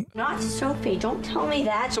Sophie. Not Sophie. Don't tell me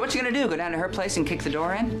that. So what you gonna do? Go down to her place and kick the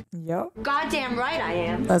door in? Yep. Goddamn right I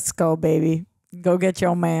am. Let's go, baby. Go get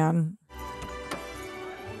your man.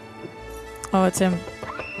 Oh, it's him.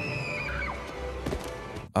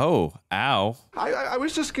 Oh, ow. I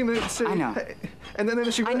was just gonna say... I know. Hey, and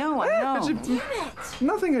then she... I know.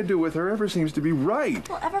 Nothing I do with her ever seems to be right.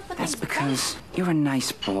 That's because you're a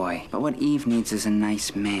nice boy. But what Eve needs is a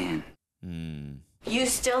nice man. You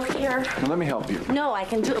still here? Now, let me help you. No, I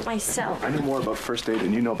can do it myself. I know more about first aid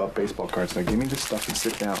than you know about baseball cards. Now give me this stuff and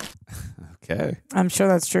sit down. Okay. I'm sure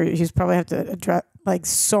that's true. He's probably have to address like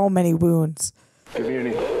so many wounds. Give me your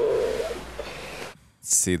knee.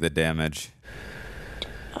 See the damage.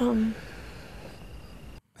 I don't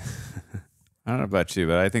know about you,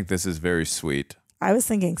 but I think this is very sweet. I was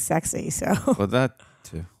thinking sexy, so. Well, that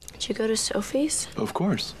too. Did you go to Sophie's? Of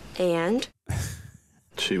course. And?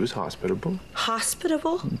 She was hospitable.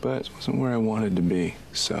 Hospitable? But it wasn't where I wanted to be,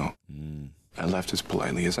 so I left as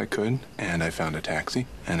politely as I could, and I found a taxi,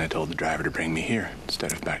 and I told the driver to bring me here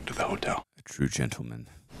instead of back to the hotel. A true gentleman.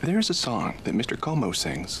 There's a song that Mr. Como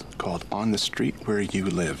sings called On the Street Where You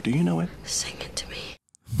Live. Do you know it? Sing it to me.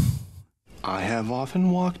 I have often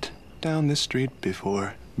walked down this street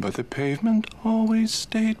before, but the pavement always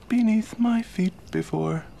stayed beneath my feet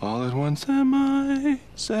before. All at once am I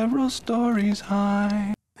several stories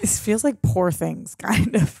high. This feels like Poor Things,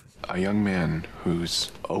 kind of. A young man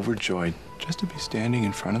who's overjoyed just to be standing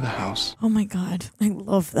in front of the house Oh my God, I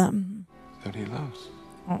love them. that he loves.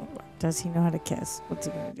 Oh, does he know how to kiss? What's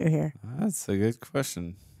he gonna do here? That's a good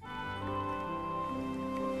question.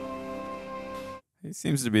 He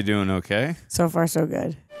seems to be doing okay. So far, so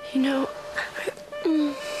good. You know,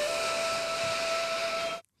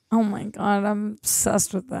 Oh my God, I'm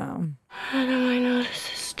obsessed with them. I know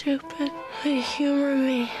this is stupid. They humor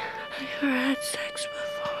me. I never had sex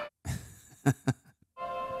before.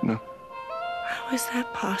 No. How is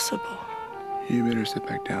that possible? You better sit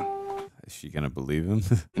back down. Is she gonna believe him?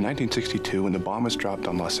 In 1962, when the bomb was dropped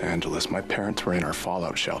on Los Angeles, my parents were in our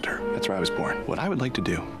fallout shelter. That's where I was born. What I would like to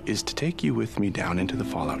do is to take you with me down into the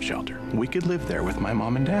fallout shelter. We could live there with my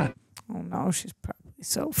mom and dad. Oh no, she's probably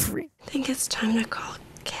so free. I think it's time to call a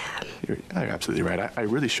cab. You're absolutely right. I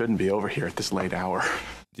really shouldn't be over here at this late hour.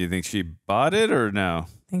 Do you think she bought it or no?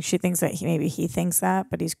 I think she thinks that maybe he thinks that,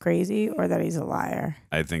 but he's crazy, or that he's a liar.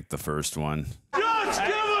 I think the first one. Just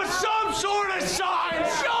give us some sort of sign.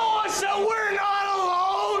 Show us that we're not alone.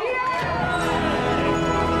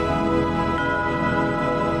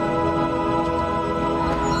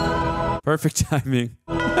 Perfect timing.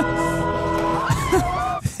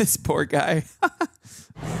 This poor guy.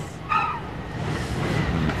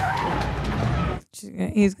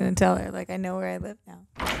 He's gonna tell her, like, I know where I live now.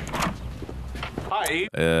 Hi.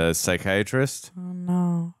 Psychiatrist? Oh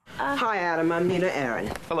no. Hi, Adam. I'm Nina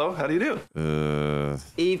Aaron. Hello, how do you do?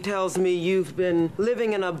 Eve tells me you've been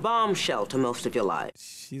living in a bomb shelter most of your life.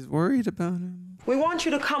 She's worried about him. We want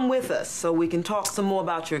you to come with us so we can talk some more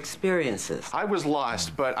about your experiences. I was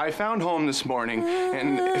lost, but I found home this morning,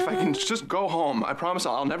 and if I can just go home, I promise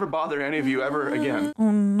I'll never bother any of you ever again.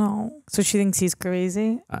 Oh no. So she thinks he's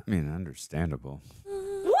crazy? I mean, understandable.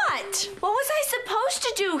 What? What was I supposed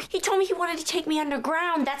to do? He told me he wanted to take me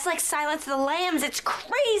underground. That's like Silence of the Lambs. It's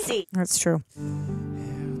crazy. That's true.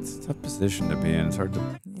 It's a tough position to be in. It's hard to.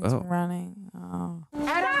 He's running. Oh.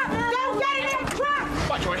 Adam, don't get in that truck!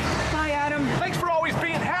 Bye, Joy. Bye, Adam. Thanks for always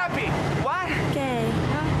being happy. What? Okay.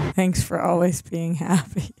 Thanks for always being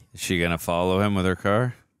happy. Is she gonna follow him with her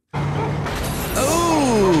car?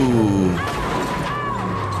 Oh!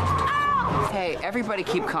 Hey, everybody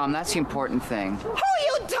keep calm. That's the important thing. Who are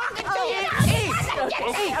you talking to?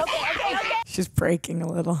 She's breaking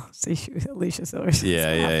a little. See, Alicia Silverstone.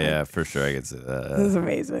 Yeah, for sure. I could see that. This is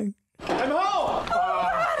amazing. I'm home.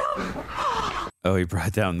 Oh, he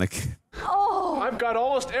brought down the. I've got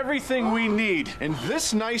almost everything we need, and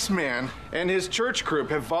this nice man and his church group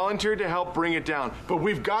have volunteered to help bring it down. But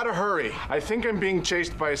we've got to hurry. I think I'm being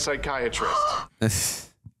chased by a psychiatrist.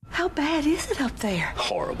 How bad is it up there?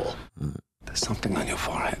 Horrible. There's something on your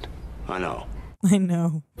forehead. I know. I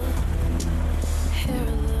know.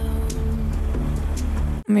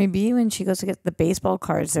 Maybe when she goes to get the baseball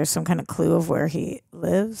cards, there's some kind of clue of where he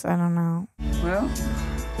lives. I don't know. Well,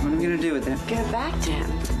 what are we going to do with it? Get back to him.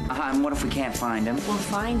 And what if we can't find him? We'll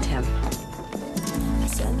find him.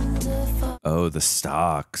 Oh, the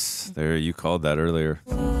stocks. There, you called that earlier.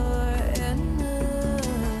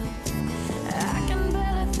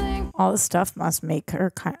 All the stuff must make her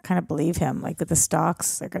kind of believe him. Like with the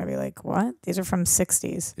stocks, they're going to be like, what? These are from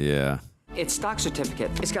 60s. Yeah. It's stock certificate.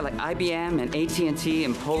 It's got like IBM and AT&T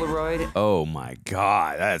and Polaroid. Oh my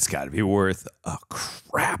God, that's got to be worth a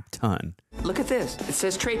crap ton. Look at this. It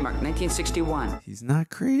says trademark 1961. He's not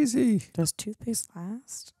crazy. Does toothpaste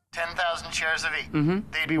last? 10,000 shares of E. Mm-hmm.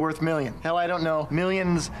 They'd be worth million. Hell, I don't know.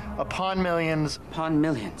 Millions upon millions. Upon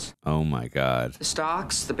millions. Oh my God. The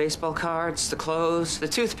stocks, the baseball cards, the clothes, the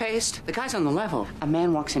toothpaste. The guy's on the level. A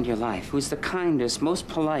man walks into your life who's the kindest, most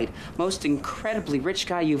polite, most incredibly rich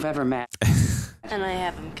guy you've ever met. And I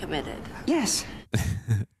have him committed. Yes.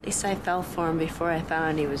 At least I fell for him before I found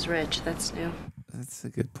out he was rich. That's new. That's a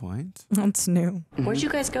good point. That's new. Where'd you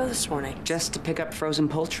guys go this morning? Just to pick up frozen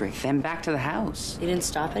poultry, then back to the house. You didn't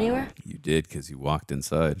stop anywhere? You did because you walked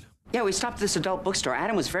inside. Yeah, we stopped at this adult bookstore.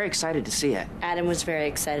 Adam was very excited to see it. Adam was very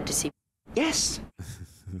excited to see. Yes.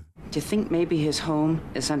 Do you think maybe his home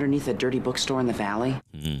is underneath a dirty bookstore in the valley?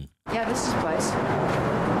 Mm. Yeah, this is his place.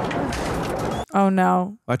 Oh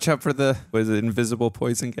no. Watch out for the, what is it, invisible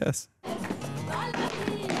poison gas? Oh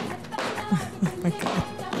my God.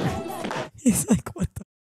 He's like, what the?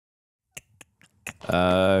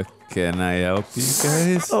 Can I help you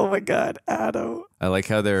guys? Oh my God, Adam. I like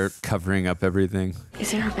how they're covering up everything.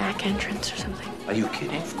 Is there a back entrance or something? Are you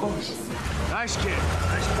kidding? Of course. Nice kid.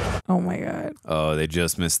 Nice kid. Oh my God. Oh, they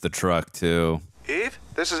just missed the truck too. Eve,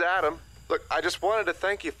 this is Adam. Look, I just wanted to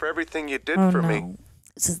thank you for everything you did Oh for no. me.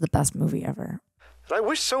 This is the best movie ever. I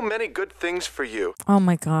wish so many good things for you. Oh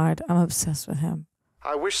my God, I'm obsessed with him.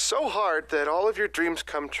 I wish so hard that all of your dreams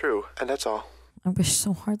come true, and that's all. I wish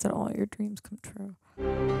so hard that all your dreams come true. I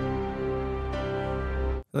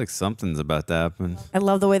feel like something's about to happen. I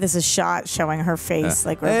love the way this is shot, showing her face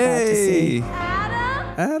like we're about to see.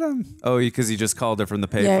 Adam. Oh, because he just called her from the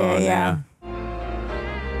payphone. Yeah.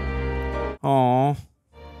 Aw.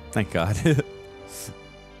 Thank God.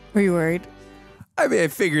 Were you worried? I mean, I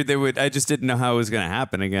figured they would. I just didn't know how it was going to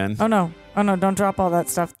happen again. Oh no, don't drop all that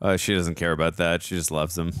stuff. She doesn't care about that. She just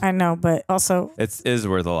loves him. I know, but also... It is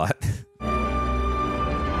worth a lot.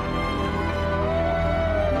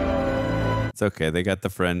 It's okay. They got the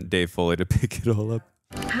friend Dave Foley to pick it all up.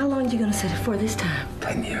 How long are you going to set it for this time?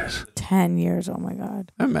 10 years. 10 years, oh my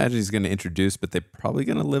God. I imagine he's going to introduce, but they're probably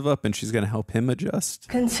going to live up and she's going to help him adjust.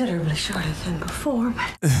 Considerably shorter than before,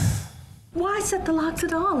 but... Why set the locks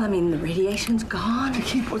at all? I mean, the radiation's gone. To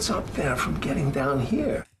keep what's up there from getting down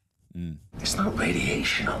here. It's not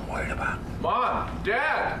radiation I'm worried about. Mom,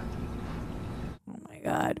 Dad! Oh my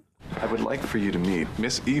God. I would like for you to meet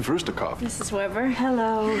Miss Eve Rustikov. Mrs. Weber.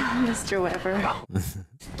 Hello, Mr. Weber.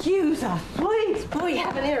 Excuse us, please. We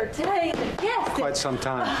haven't entertained the guests. Quite some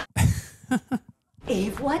time.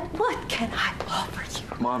 Eve, what can I offer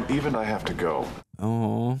you? Mom, Eve and I have to go.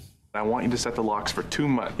 Oh. I want you to set the locks for 2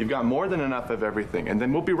 months. You've got more than enough of everything, and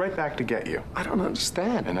then we'll be right back to get you. I don't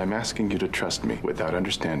understand. And I'm asking you to trust me without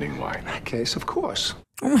understanding why. In that case, of course.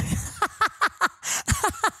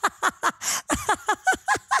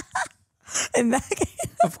 In that case.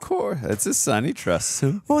 Of course. It's his son. He trusts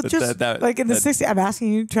him. Well, But just like in the 60s, I'm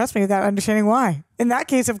asking you to trust me without understanding why. In that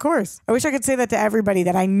case, of course. I wish I could say that to everybody,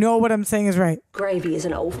 that I know what I'm saying is right. Gravy is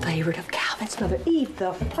an old favorite of Calvin's mother. Eat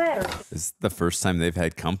the platter. It's the first time they've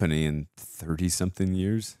had company in 30-something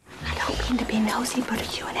years. I don't mean to be nosy, but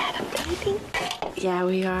are you and Adam dating? Yeah,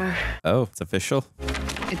 we are. Oh, it's official?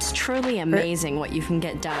 It's truly amazing what you can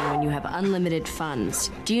get done when you have unlimited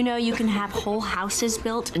funds. Do you know you can have whole houses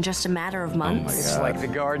built in just a matter of months? It's like the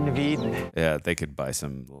Garden of Eden. Yeah, they could buy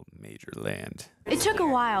some major land. It took a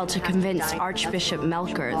while to convince Archbishop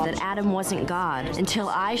Melker that Adam wasn't God until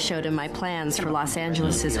I showed him my plans for Los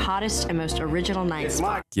Angeles' hottest and most original night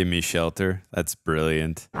spot. Give me shelter. That's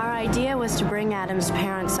brilliant. Our idea was to bring Adam's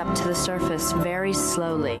parents up to the surface very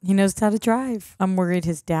slowly. He knows how to drive. I'm worried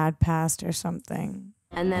his dad passed or something.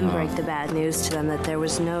 And then break the bad news to them that there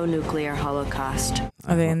was no nuclear holocaust.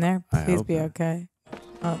 Are they in there? I Please hope be okay.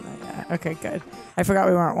 Oh, yeah. Okay, good. I forgot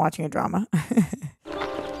we weren't watching a drama.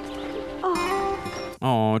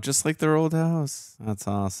 Oh, just like their old house. That's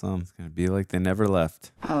awesome. It's going to be like they never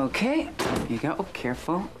left. Okay, you go. Oh,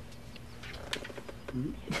 careful.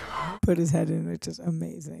 Put his head in, which is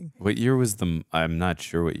amazing. What year was I'm not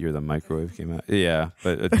sure what year the microwave came out. Yeah,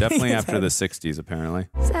 but definitely after the 60s, apparently.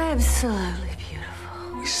 It's absolutely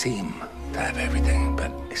beautiful. We seem to have everything,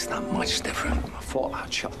 but it's not much different from a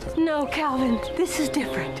fallout shelter. No, Calvin, this is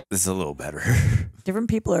different. This is a little better. Different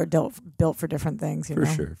people are built for different things, you know?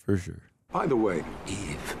 For sure. By the way,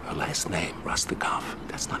 Eve, her last name, Rustikov,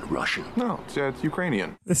 that's not Russian. No, it's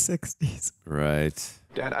Ukrainian. The 60s. Right.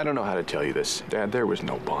 Dad, I don't know how to tell you this. Dad, there was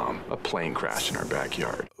no bomb. A plane crashed in our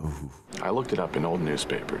backyard. Ooh. I looked it up in old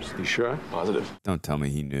newspapers. You sure? Positive. Don't tell me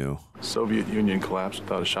he knew. Soviet Union collapsed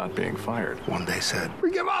without a shot being fired. One day said,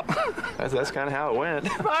 we give up. That's kind of how it went.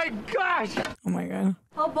 My gosh. Oh my God.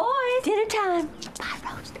 Oh, boys. Dinner time.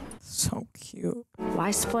 Bye, Roast. So cute.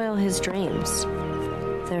 Why spoil his dreams?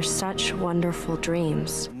 They're such wonderful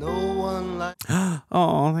dreams. No one like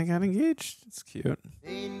Oh, they got engaged. It's cute.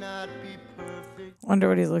 Wonder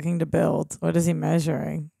what he's looking to build. What is he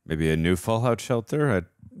measuring? Maybe a new fallout shelter?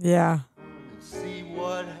 Yeah.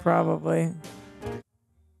 Probably.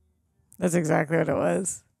 That's exactly what it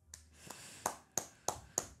was.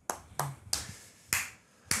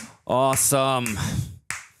 Awesome.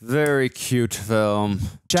 Very cute film.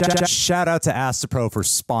 Shout out to Astepro for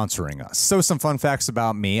sponsoring us. So some fun facts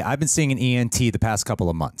about me. I've been seeing an ENT the past couple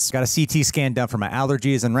of months. Got a CT scan done for my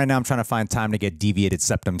allergies, and right now I'm trying to find time to get deviated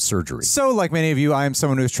septum surgery. So like many of you, I am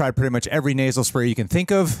someone who's tried pretty much every nasal spray you can think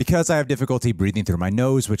of because I have difficulty breathing through my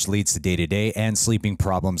nose, which leads to day-to-day and sleeping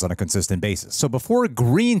problems on a consistent basis. So before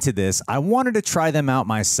agreeing to this, I wanted to try them out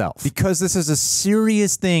myself because this is a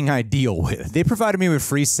serious thing I deal with. They provided me with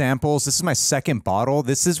free samples. This is my second bottle.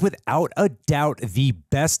 This is without a doubt the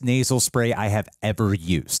best best nasal spray I have ever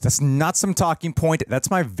used. That's not some talking point.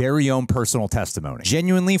 That's my very own personal testimony.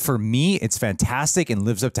 Genuinely, for me, it's fantastic and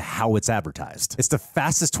lives up to how it's advertised. It's the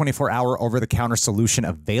fastest 24-hour over-the-counter solution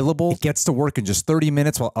available. It gets to work in just 30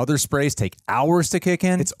 minutes while other sprays take hours to kick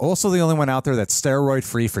in. It's also the only one out there that's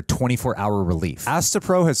steroid-free for 24-hour relief.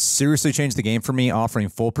 Astepro has seriously changed the game for me, offering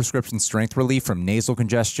full prescription strength relief from nasal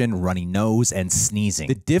congestion, runny nose, and sneezing.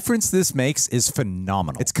 The difference this makes is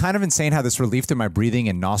phenomenal. It's kind of insane how this relief to my breathing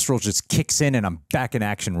and nostrils just kicks in and I'm back in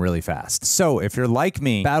action really fast. So if you're like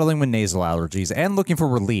me, battling with nasal allergies and looking for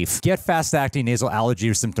relief, get fast-acting nasal allergy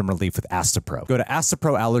or symptom relief with Astepro. Go to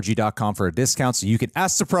asteproallergy.com for a discount so you can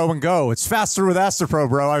Astepro and go. It's faster with Astepro,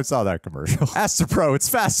 bro. I saw that commercial. Astepro, it's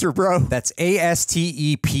faster, bro. That's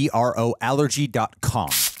ASTEPRO allergy.com.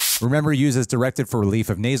 Remember, use as directed for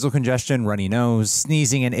relief of nasal congestion, runny nose,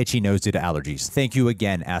 sneezing, and itchy nose due to allergies. Thank you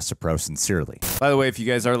again, Astepro, sincerely. By the way, if you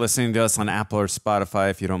guys are listening to us on Apple or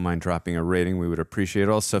Spotify, if you don't mind dropping a rating, we would appreciate it.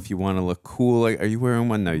 Also, if you want to look cool, are you wearing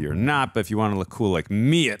one? No, you're not. But if you want to look cool like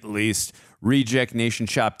me, at least,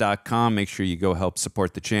 rejectnationshop.com. Make sure you go help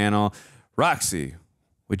support the channel. Roxy,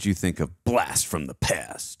 what'd you think of Blast from the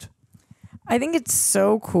Past? I think it's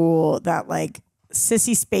so cool that, like,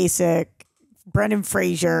 Sissy Spacek, Brendan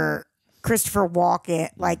Fraser, Christopher Walken,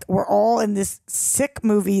 like, we're all in this sick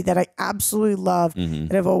movie that I absolutely love.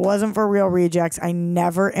 That if it wasn't for Real Rejects, I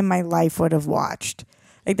never in my life would have watched.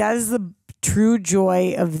 Like, that is the true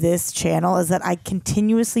joy of this channel, is that I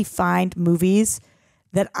continuously find movies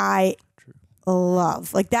that I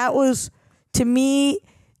love. Like, that was, to me,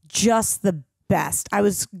 just the best. I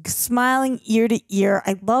was smiling ear to ear.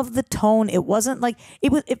 I love the tone. It wasn't like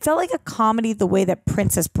it felt like a comedy the way that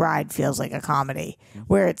Princess Bride feels like a comedy,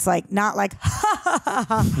 where it's like not like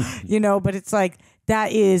you know, but it's like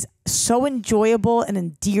that is so enjoyable and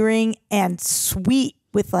endearing and sweet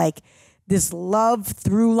with like this love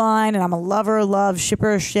through line, and I'm a lover of love,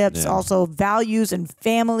 shipper of ships, also values and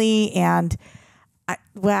family, and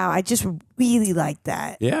wow, I just really like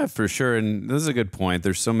that. Yeah, for sure. And this is a good point.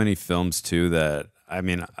 There's so many films, too, that, I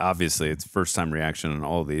mean, obviously it's first-time reaction on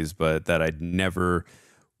all of these, but that I'd never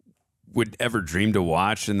would ever dream to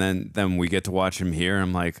watch. And then we get to watch him here.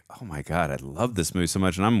 I'm like, oh, my God, I love this movie so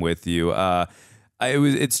much. And I'm with you.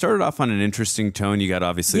 It started off on an interesting tone. You got,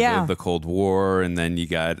 obviously, the Cold War, and then you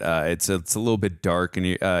got, it's a little bit dark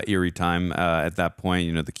and eerie time at that point,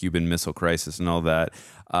 you know, the Cuban Missile Crisis and all that.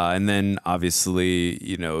 And then, obviously,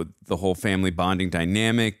 you know, the whole family bonding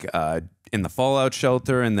dynamic in the fallout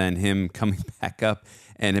shelter, and then him coming back up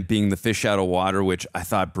and it being the fish out of water, which I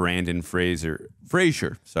thought Fraser,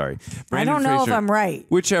 sorry. I don't know if I'm right.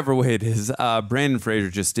 Whichever way it is, Brandon Fraser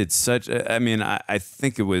just did such, I mean, I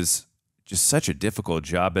think it was just such a difficult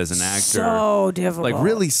job as an actor. So difficult. Like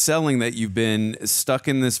really selling that you've been stuck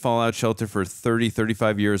in this fallout shelter for 30,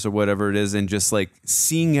 35 years or whatever it is, and just like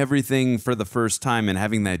seeing everything for the first time and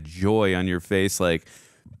having that joy on your face, like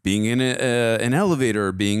being in an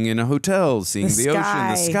elevator, being in a hotel, seeing the ocean,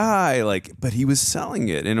 the sky, like, but he was selling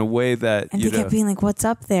it in a way that, and they kept being like, what's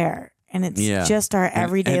up there? And it's just our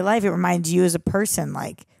everyday life. It reminds you as a person,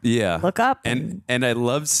 like, look up. And I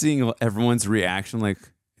love seeing everyone's reaction, like,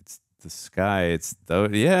 the sky, it's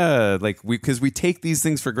like because we take these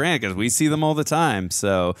things for granted because we see them all the time.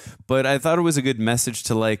 So, but I thought it was a good message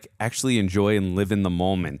to like actually enjoy and live in the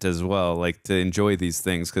moment as well, like to enjoy these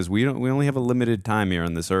things because we only have a limited time here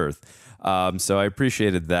on this earth. So I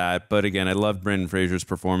appreciated that. But again, I loved Brendan Fraser's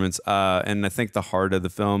performance, and I think the heart of the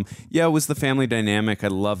film, was the family dynamic. I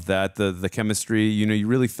love that the chemistry. You know, you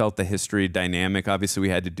really felt the history dynamic. Obviously, we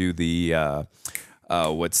had to do the.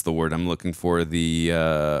 What's the word I'm looking for? The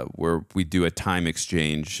where we do a time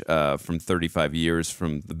exchange from 35 years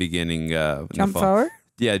from the beginning. Jump forward?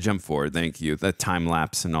 Yeah, jump forward. Thank you. That time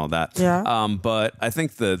lapse and all that. Yeah. But I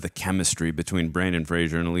think the chemistry between Brandon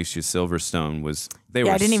Fraser and Alicia Silverstone was they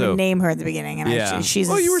were. I didn't even name her at the beginning, and she's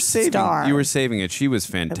you were saving star. You were saving it. She was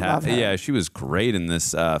fantastic. Yeah, she was great in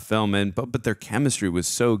this film, and but their chemistry was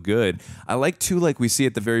so good. I like too, like we see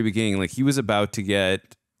at the very beginning, like he was about to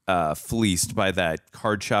get fleeced by that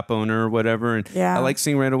card shop owner or whatever, and I like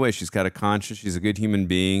seeing right away she's got a conscience, she's a good human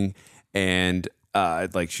being, and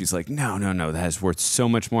like she's like no, that is worth so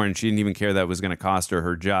much more, and she didn't even care that was going to cost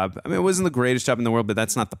her job. I mean, it wasn't the greatest job in the world, but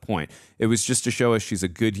that's not the point. It was just to show us she's a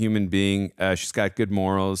good human being, she's got good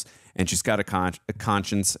morals, and she's got a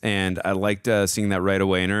conscience, and I liked seeing that right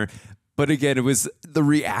away in her. But again, it was the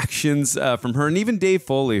reactions from her, and even Dave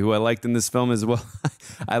Foley, who I liked in this film as well.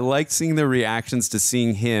 I liked seeing the reactions to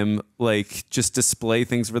seeing him like just display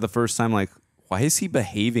things for the first time. Like, why is he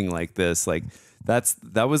behaving like this? Like,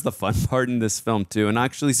 that was the fun part in this film too, and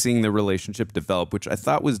actually seeing the relationship develop, which I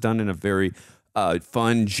thought was done in a very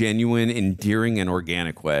fun, genuine, endearing, and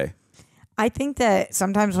organic way. I think that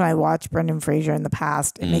sometimes when I watch Brendan Fraser in the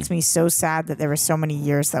past, it makes me so sad that there were so many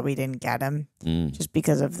years that we didn't get him just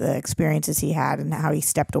because of the experiences he had and how he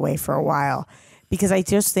stepped away for a while. Because I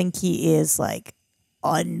just think he is like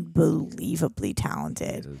unbelievably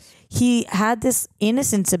talented. He had this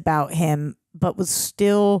innocence about him, but was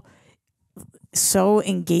still so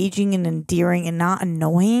engaging and endearing and not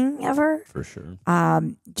annoying ever. For sure.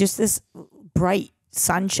 Just this bright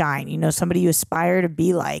sunshine, you know, somebody you aspire to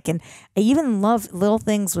be like. And I even love little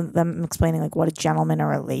things with them explaining like what a gentleman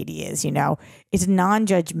or a lady is, you know. It's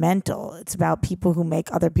non-judgmental. It's about people who make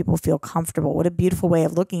other people feel comfortable. What a beautiful way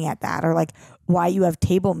of looking at that. Or like why you have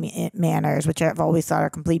table manners, which I've always thought are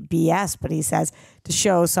complete BS, but he says to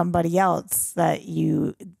show somebody else that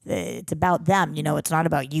it's about them, you know, it's not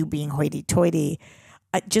about you being hoity-toity.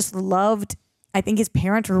 I just loved, I think his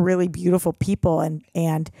parents were really beautiful people,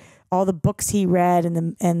 and all the books he read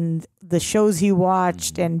and the shows he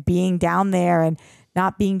watched and being down there and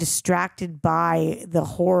not being distracted by the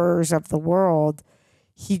horrors of the world.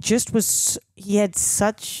 He had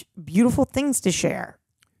such beautiful things to share.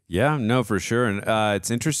 Yeah, no, for sure. And it's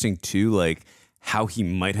interesting too, like how he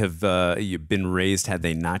might have been raised had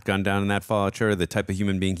they not gone down in that fallout shelter, the type of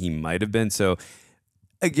human being he might have been. So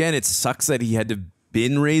again, it sucks that he had to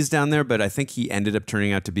been raised down there, but I think he ended up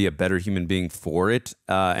turning out to be a better human being for it.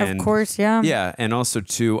 Of course, yeah. Yeah, and also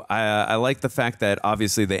too, I like the fact that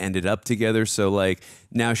obviously they ended up together, so like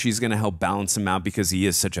now she's going to help balance him out because he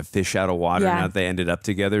is such a fish out of water now that they ended up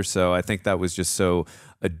together. So I think that was just so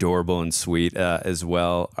adorable and sweet as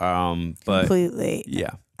well. But completely.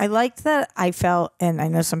 Yeah. I liked that. I felt, and I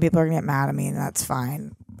know some people are going to get mad at me, and that's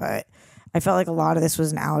fine, but I felt like a lot of this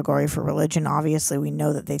was an allegory for religion. Obviously, we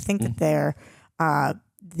know that they think that they're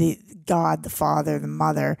the God, the Father, the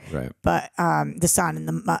Mother, right? But the Son and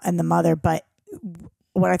the Mother. But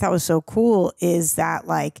what I thought was so cool is that,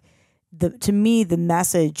 like, to me, the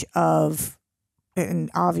message of, and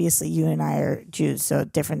obviously you and I are Jews, so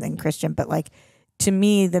different than Christian, but like to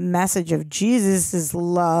me, the message of Jesus is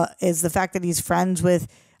love, is the fact that he's friends with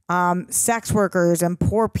sex workers and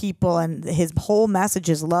poor people, and his whole message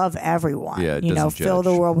is love everyone. Yeah, you know, fill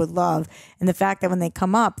the world with love. And the fact that when they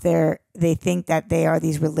come up, they think that they are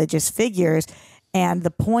these religious figures, and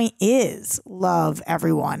the point is love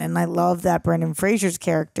everyone. And I love that Brendan Fraser's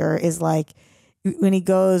character is like, when he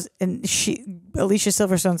goes and Alicia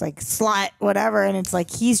Silverstone's like slut, whatever, and it's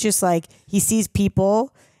like he's just like, he sees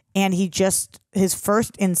people and his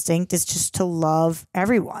first instinct is just to love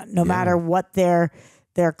everyone, no matter what their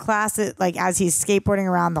classes, like as he's skateboarding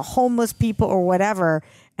around the homeless people or whatever.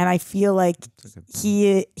 And I feel like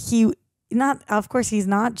he not, of course he's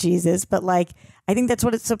not Jesus, but like I think that's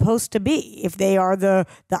what it's supposed to be. If they are the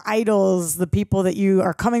idols, the people that you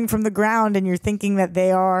are coming from the ground and you're thinking that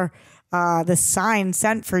they are the sign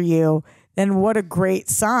sent for you, then what a great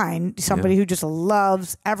sign. Somebody who just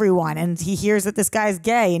loves everyone. And he hears that this guy's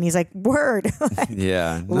gay and he's like, word. Like,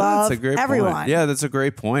 yeah. No, love that's a great everyone. Point. Yeah, that's a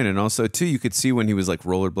great point. And also, too, you could see when he was like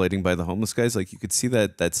rollerblading by the homeless guys, like you could see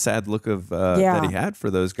that sad look of that he had for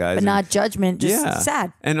those guys. But not judgment, just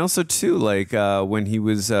sad. And also, too, like when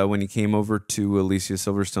he came over to Alicia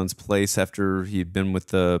Silverstone's place after he'd been with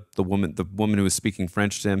the woman who was speaking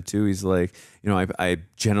French to him, too, he's like, you know, I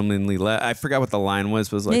gentlemanly left. I forgot what the line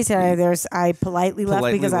was like, he said, I politely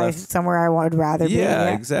left because I somewhere I would rather be.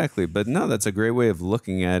 Yeah, exactly. But no, that's a great way of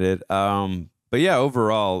looking at it. But yeah,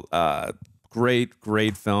 overall, great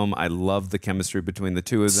film. I love the chemistry between the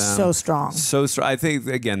two of them. So strong. I think,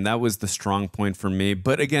 again, that was the strong point for me.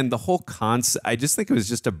 But again, the whole concept, I just think it was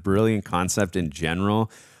just a brilliant concept in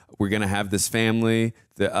general. We're going to have this family.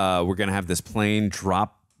 We're going to have this plane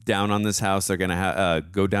drop down on this house. They're going to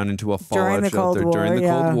go down into a fallout shelter during the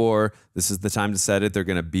Cold War. This is the time to set it. They're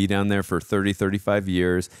going to be down there for 30, 35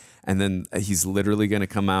 years. And then he's literally going to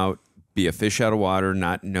come out, be a fish out of water,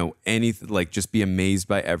 not know anything, like just be amazed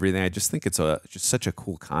by everything. I just think it's just such a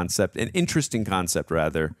cool concept, an interesting concept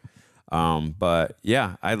rather. But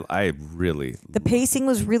yeah, I really... The pacing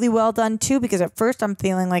was really well done too, because at first I'm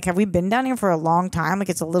feeling like, have we been down here for a long time? Like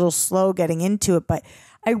it's a little slow getting into it, but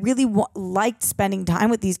I really liked spending time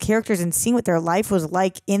with these characters and seeing what their life was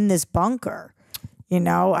like in this bunker. You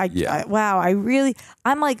know,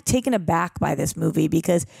 I'm like taken aback by this movie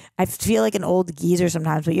because I feel like an old geezer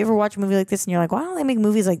sometimes. But you ever watch a movie like this and you're like, why don't they make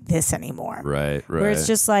movies like this anymore? Right. Where it's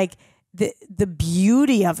just like the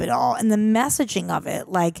beauty of it all and the messaging of it.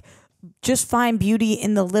 Like, just find beauty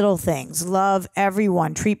in the little things. Love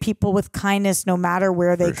everyone. Treat people with kindness no matter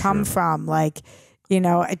where they come from. Like, you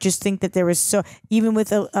know, I just think that there was even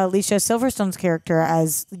with Alicia Silverstone's character,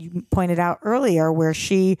 as you pointed out earlier, where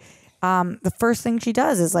she the first thing she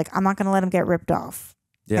does is like, I'm not going to let him get ripped off.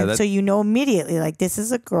 Yeah, and so you know immediately, like, this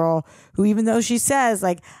is a girl who, even though she says,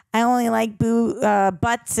 like, I only like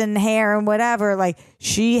butts and hair and whatever, like,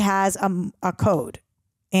 she has a code,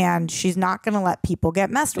 and she's not going to let people get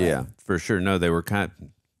messed with. Yeah, for sure. No, they were kind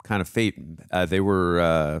of fate. They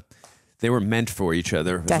were meant for each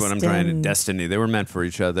other. Is what I'm trying to destiny. They were meant for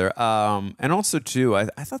each other. And also too, I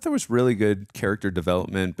thought there was really good character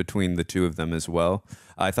development between the two of them as well.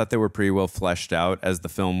 I thought they were pretty well fleshed out as the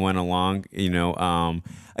film went along. You know,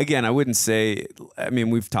 again, I wouldn't say. I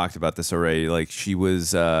mean, we've talked about this already. Like, she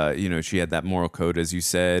was, you know, she had that moral code, as you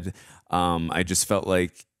said. I just felt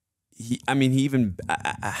like.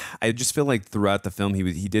 I just feel like throughout the film,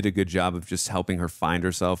 he did a good job of just helping her find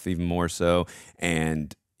herself even more so.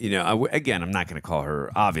 And, you know, again, I'm not going to call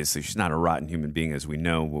her, obviously, she's not a rotten human being, as we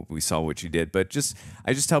know, we saw what she did, but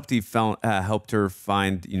I just helped her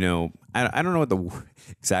find, you know, I don't know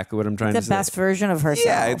exactly what I'm trying to say. The best version of herself.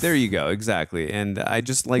 Yeah, there you go. Exactly. And I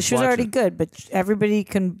just like she was already good, but everybody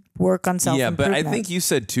can work on self-improvement. Yeah, but I think you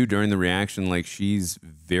said too during the reaction, like, she's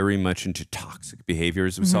very much into toxic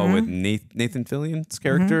behaviors. We saw with Nathan Fillion's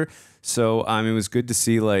character. So it was good to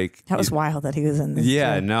see, like, that was wild that he was in this.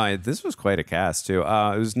 Yeah, no, this was quite a cast too.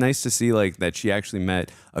 It was nice to see, like, that she actually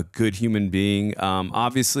met a good human being.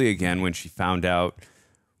 Obviously, again, when she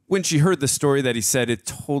heard the story that he said,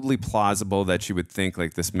 it's totally plausible that she would think,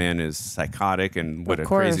 like, this man is psychotic and what a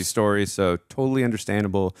crazy story. So totally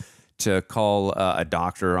understandable to call a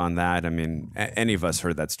doctor on that. I mean, any of us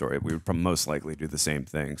heard that story, we would most likely do the same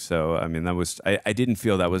thing. So, I mean, I didn't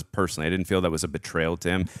feel that was personally, I didn't feel that was a betrayal to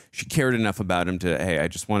him. She cared enough about him to, hey, I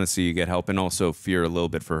just want to see you get help, and also fear a little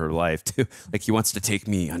bit for her life too. Like, he wants to take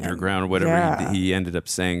me underground or whatever he ended up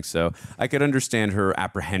saying. So I could understand her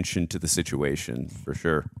apprehension to the situation for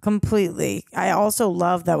sure. Completely. I also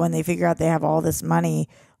love that when they figure out they have all this money,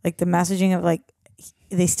 like, the messaging of, like,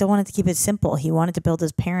 they still wanted to keep it simple. He wanted to build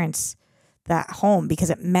his parents that home because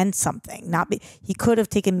it meant something. He could have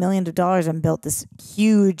taken millions of dollars and built this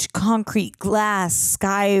huge concrete glass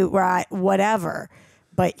sky whatever,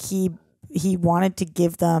 but he wanted to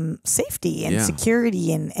give them safety and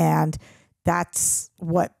security, and that's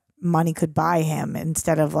what money could buy him,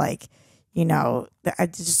 instead of, like, you know,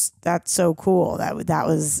 that's so cool. That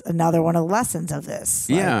was another one of the lessons of this.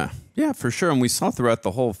 Yeah, for sure. And we saw throughout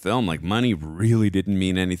the whole film, like, money really didn't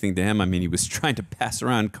mean anything to him. I mean, he was trying to pass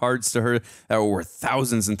around cards to her that were worth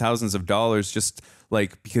thousands and thousands of dollars, just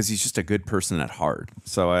like, because he's just a good person at heart.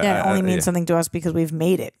 So it only means something to us because we've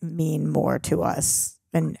made it mean more to us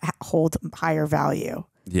and hold higher value.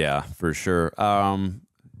 Yeah, for sure. What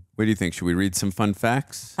do you think? Should we read some fun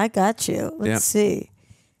facts? I got you. Let's see.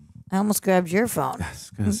 I almost grabbed your phone. I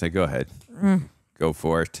was going to say, go ahead. Go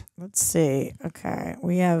for it. Let's see. Okay.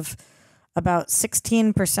 We have about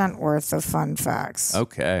 16% worth of fun facts.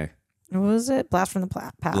 Okay. What was it? Blast from the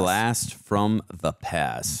Past. Blast from the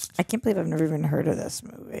Past. I can't believe I've never even heard of this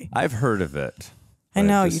movie. I've heard of it. I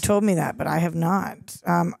know, you told me that, but I have not.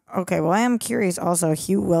 Okay, well, I am curious also,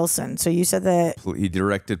 Hugh Wilson. So you said that... He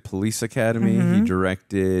directed Police Academy. He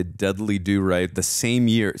directed Dudley Do-Right the same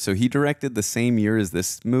year. So he directed the same year as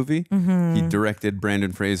this movie. He directed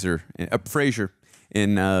Brandon Fraser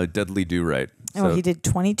in Dudley Do-Right. So, he did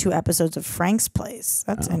 22 episodes of Frank's Place.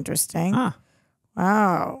 That's interesting.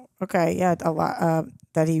 Wow. Okay, yeah, a lot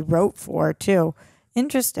that he wrote for, too.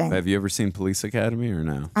 Interesting. Have you ever seen Police Academy or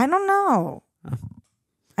no? I don't know.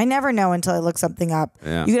 I never know until I look something up.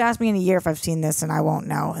 Yeah. You could ask me in a year if I've seen this, and I won't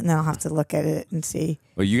know, and then I'll have to look at it and see.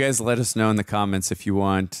 Well, you guys let us know in the comments if you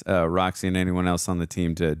want Roxy and anyone else on the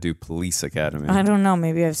team to do Police Academy. I don't know.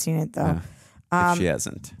 Maybe I've seen it, though. If she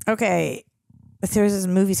hasn't. Okay. There was this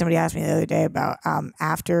movie somebody asked me the other day about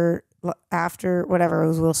after whatever, it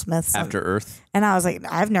was Will Smith's. After Earth. And I was like,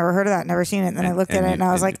 I've never heard of that, never seen it. And then I looked at it, and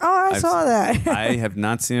I was like, oh, I saw that. I have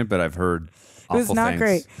not seen it, but I've heard it was not things.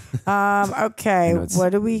 Great. Okay, what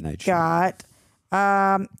do we got?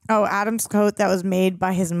 Adam's coat that was made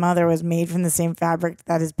by his mother was made from the same fabric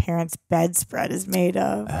that his parents' bedspread is made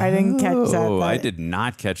of. I didn't catch that. Oh, I did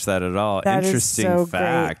not catch that at all. That Interesting is so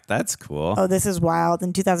fact. great. That's cool. Oh, this is wild.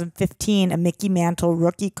 In 2015, a Mickey Mantle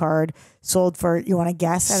rookie card sold for, you want to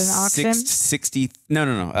guess at an auction? 60. No.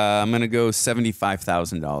 I'm going to go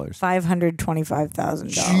 $75,000. $525,000.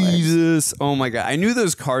 Jesus. Oh my God. I knew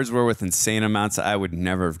those cards were with insane amounts. I would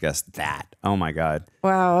never have guessed that. Oh my God.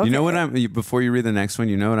 Wow. Okay. You know what before you read the next one,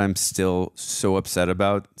 you know what I'm still so upset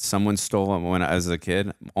about? Someone stole when I was a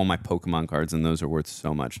kid, all my Pokemon cards, and those are worth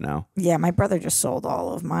so much now. Yeah, my brother just sold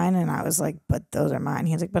all of mine, and I was like, but those are mine.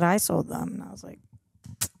 He was like, but I sold them. And I was like,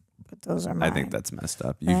 but those are mine. I think that's messed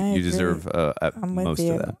up. You deserve most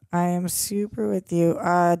of that. I am super with you.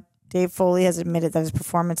 Dave Foley has admitted that his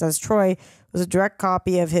performance as Troy was a direct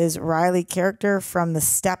copy of his Riley character from the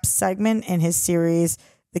Steps segment in his series,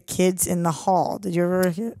 The Kids in the Hall. Did you ever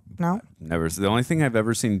hear? No? Never. The only thing I've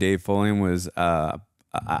ever seen Dave Foley in was I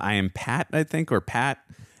Am Pat, I think, or Pat.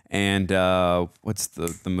 And what's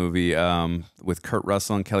the movie with Kurt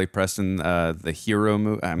Russell and Kelly Preston, the Hero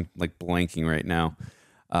movie? I'm like blanking right now.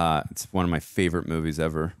 It's one of my favorite movies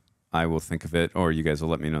ever. I will think of it, or you guys will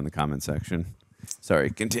let me know in the comment section. Sorry,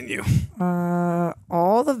 continue.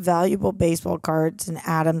 All the valuable baseball cards in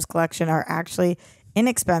Adam's collection are actually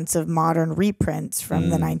inexpensive modern reprints from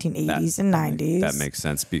the 1980s and 90s. That makes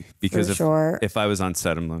sense because if I was on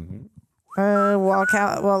set, I'm like,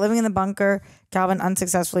 while living in the bunker, Calvin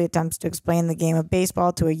unsuccessfully attempts to explain the game of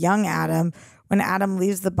baseball to a young Adam. When Adam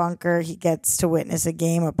leaves the bunker, he gets to witness a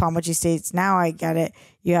game, upon which he states, "Now I get it.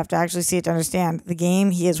 You have to actually see it to understand. The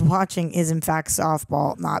game he is watching is, in fact,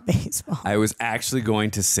 softball, not baseball." I was actually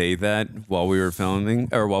going to say that while we were filming,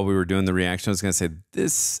 or while we were doing the reaction. I was going to say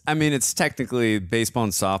this. I mean, it's technically baseball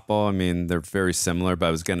and softball. I mean, they're very similar, but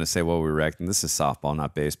I was going to say while we were reacting, this is softball,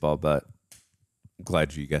 not baseball. But I'm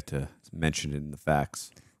glad you got to mention it in the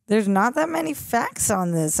facts. There's not that many facts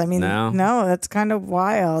on this. I mean, no, that's kind of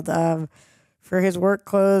wild. For his work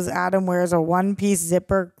clothes, Adam wears a one-piece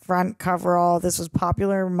zipper front coverall. This was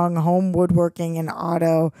popular among home woodworking and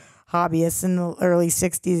auto hobbyists in the early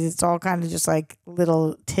 60s. It's all kind of just like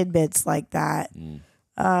little tidbits like that.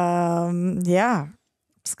 Yeah,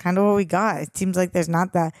 it's kind of what we got. It seems like there's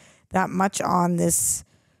not that much on this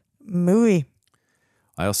movie.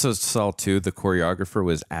 I also saw, too, the choreographer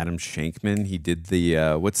was Adam Shankman. He did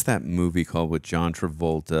the, what's that movie called with John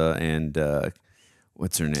Travolta and,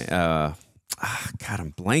 what's her name? God,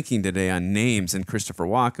 I'm blanking today on names. And Christopher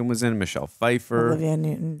Walken was in it, Michelle Pfeiffer. Olivia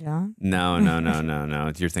Newton-John?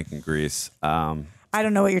 No. You're thinking Grease. I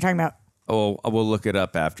don't know what you're talking about. Oh, we'll look it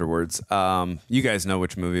up afterwards. You guys know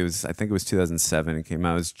which movie it was. I think it was 2007 it came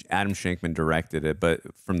out. It was Adam Shankman directed it, but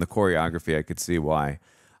from the choreography, I could see why.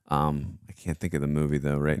 I can't think of the movie,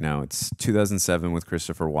 though, right now. It's 2007 with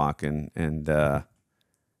Christopher Walken and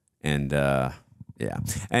yeah.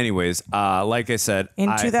 Anyways, like I said,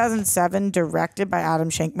 in 2007, directed by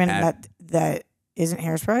Adam Shankman. That isn't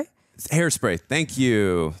Hairspray. It's Hairspray. Thank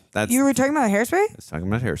you. You were talking about Hairspray. I was talking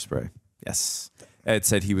about Hairspray. Yes. It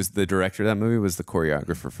said he was the director of that movie. Was the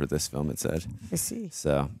choreographer for this film. It said. I see.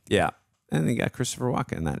 So yeah, and he got Christopher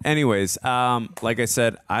Walken in that. Anyways, like I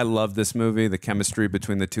said, I love this movie. The chemistry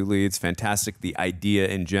between the two leads, fantastic. The idea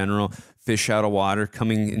in general. Fish out of water,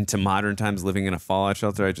 coming into modern times, living in a fallout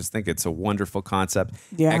shelter. I just think it's a wonderful concept.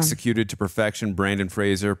 Yeah. Executed to perfection. Brandon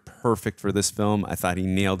Fraser, perfect for this film. I thought he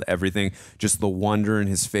nailed everything. Just the wonder in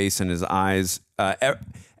his face and his eyes.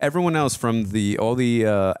 Everyone else, from all the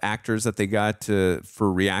actors that they got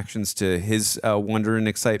for reactions to his wonder and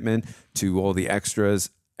excitement, to all the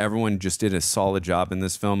extras, everyone just did a solid job in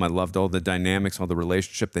this film. I loved all the dynamics, all the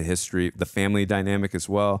relationship, the history, the family dynamic as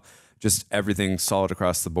well. Just everything solid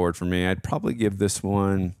across the board for me. I'd probably give this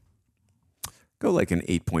one, go like an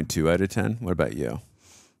 8.2 out of 10. What about you?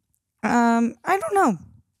 I don't know.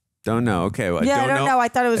 Don't know. Okay. Well, I don't know. I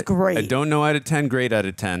thought it was great. I don't know out of 10. Great out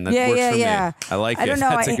of 10. That works for me. I like it. I don't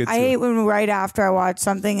know. That's a good I hate when right after I watch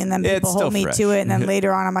something and then people hold me to it, and then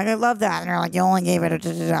later on I'm like, I love that, and they're like, you only gave it a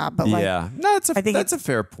da-da-da. But like, yeah, no, that's a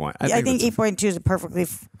fair point. I think 8.2 is a perfectly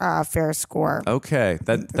fair score. Okay,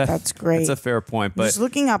 that's great. That's a fair point. But just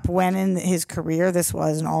looking up when in his career this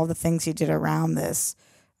was and all the things he did around this,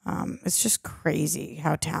 it's just crazy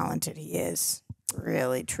how talented he is.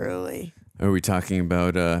 Really, truly. Are we talking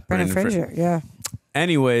about Brendan Fraser? Yeah.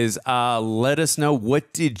 Anyways, let us know,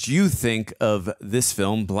 what did you think of this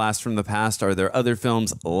film, Blast from the Past? Are there other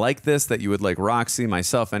films like this that you would like Roxy,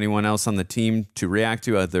 myself, anyone else on the team to react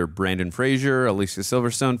to? Other Brendan Fraser, Alicia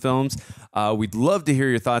Silverstone films? We'd love to hear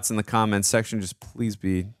your thoughts in the comments section. Just please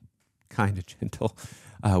be kind and gentle.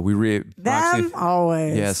 We read them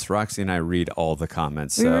always. Yes, Roxy and I read all the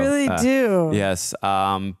comments. We really do. Yes.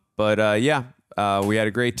 Yeah. We had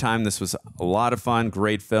a great time. This was a lot of fun.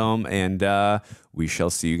 Great film. And we shall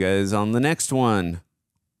see you guys on the next one.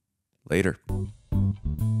 Later.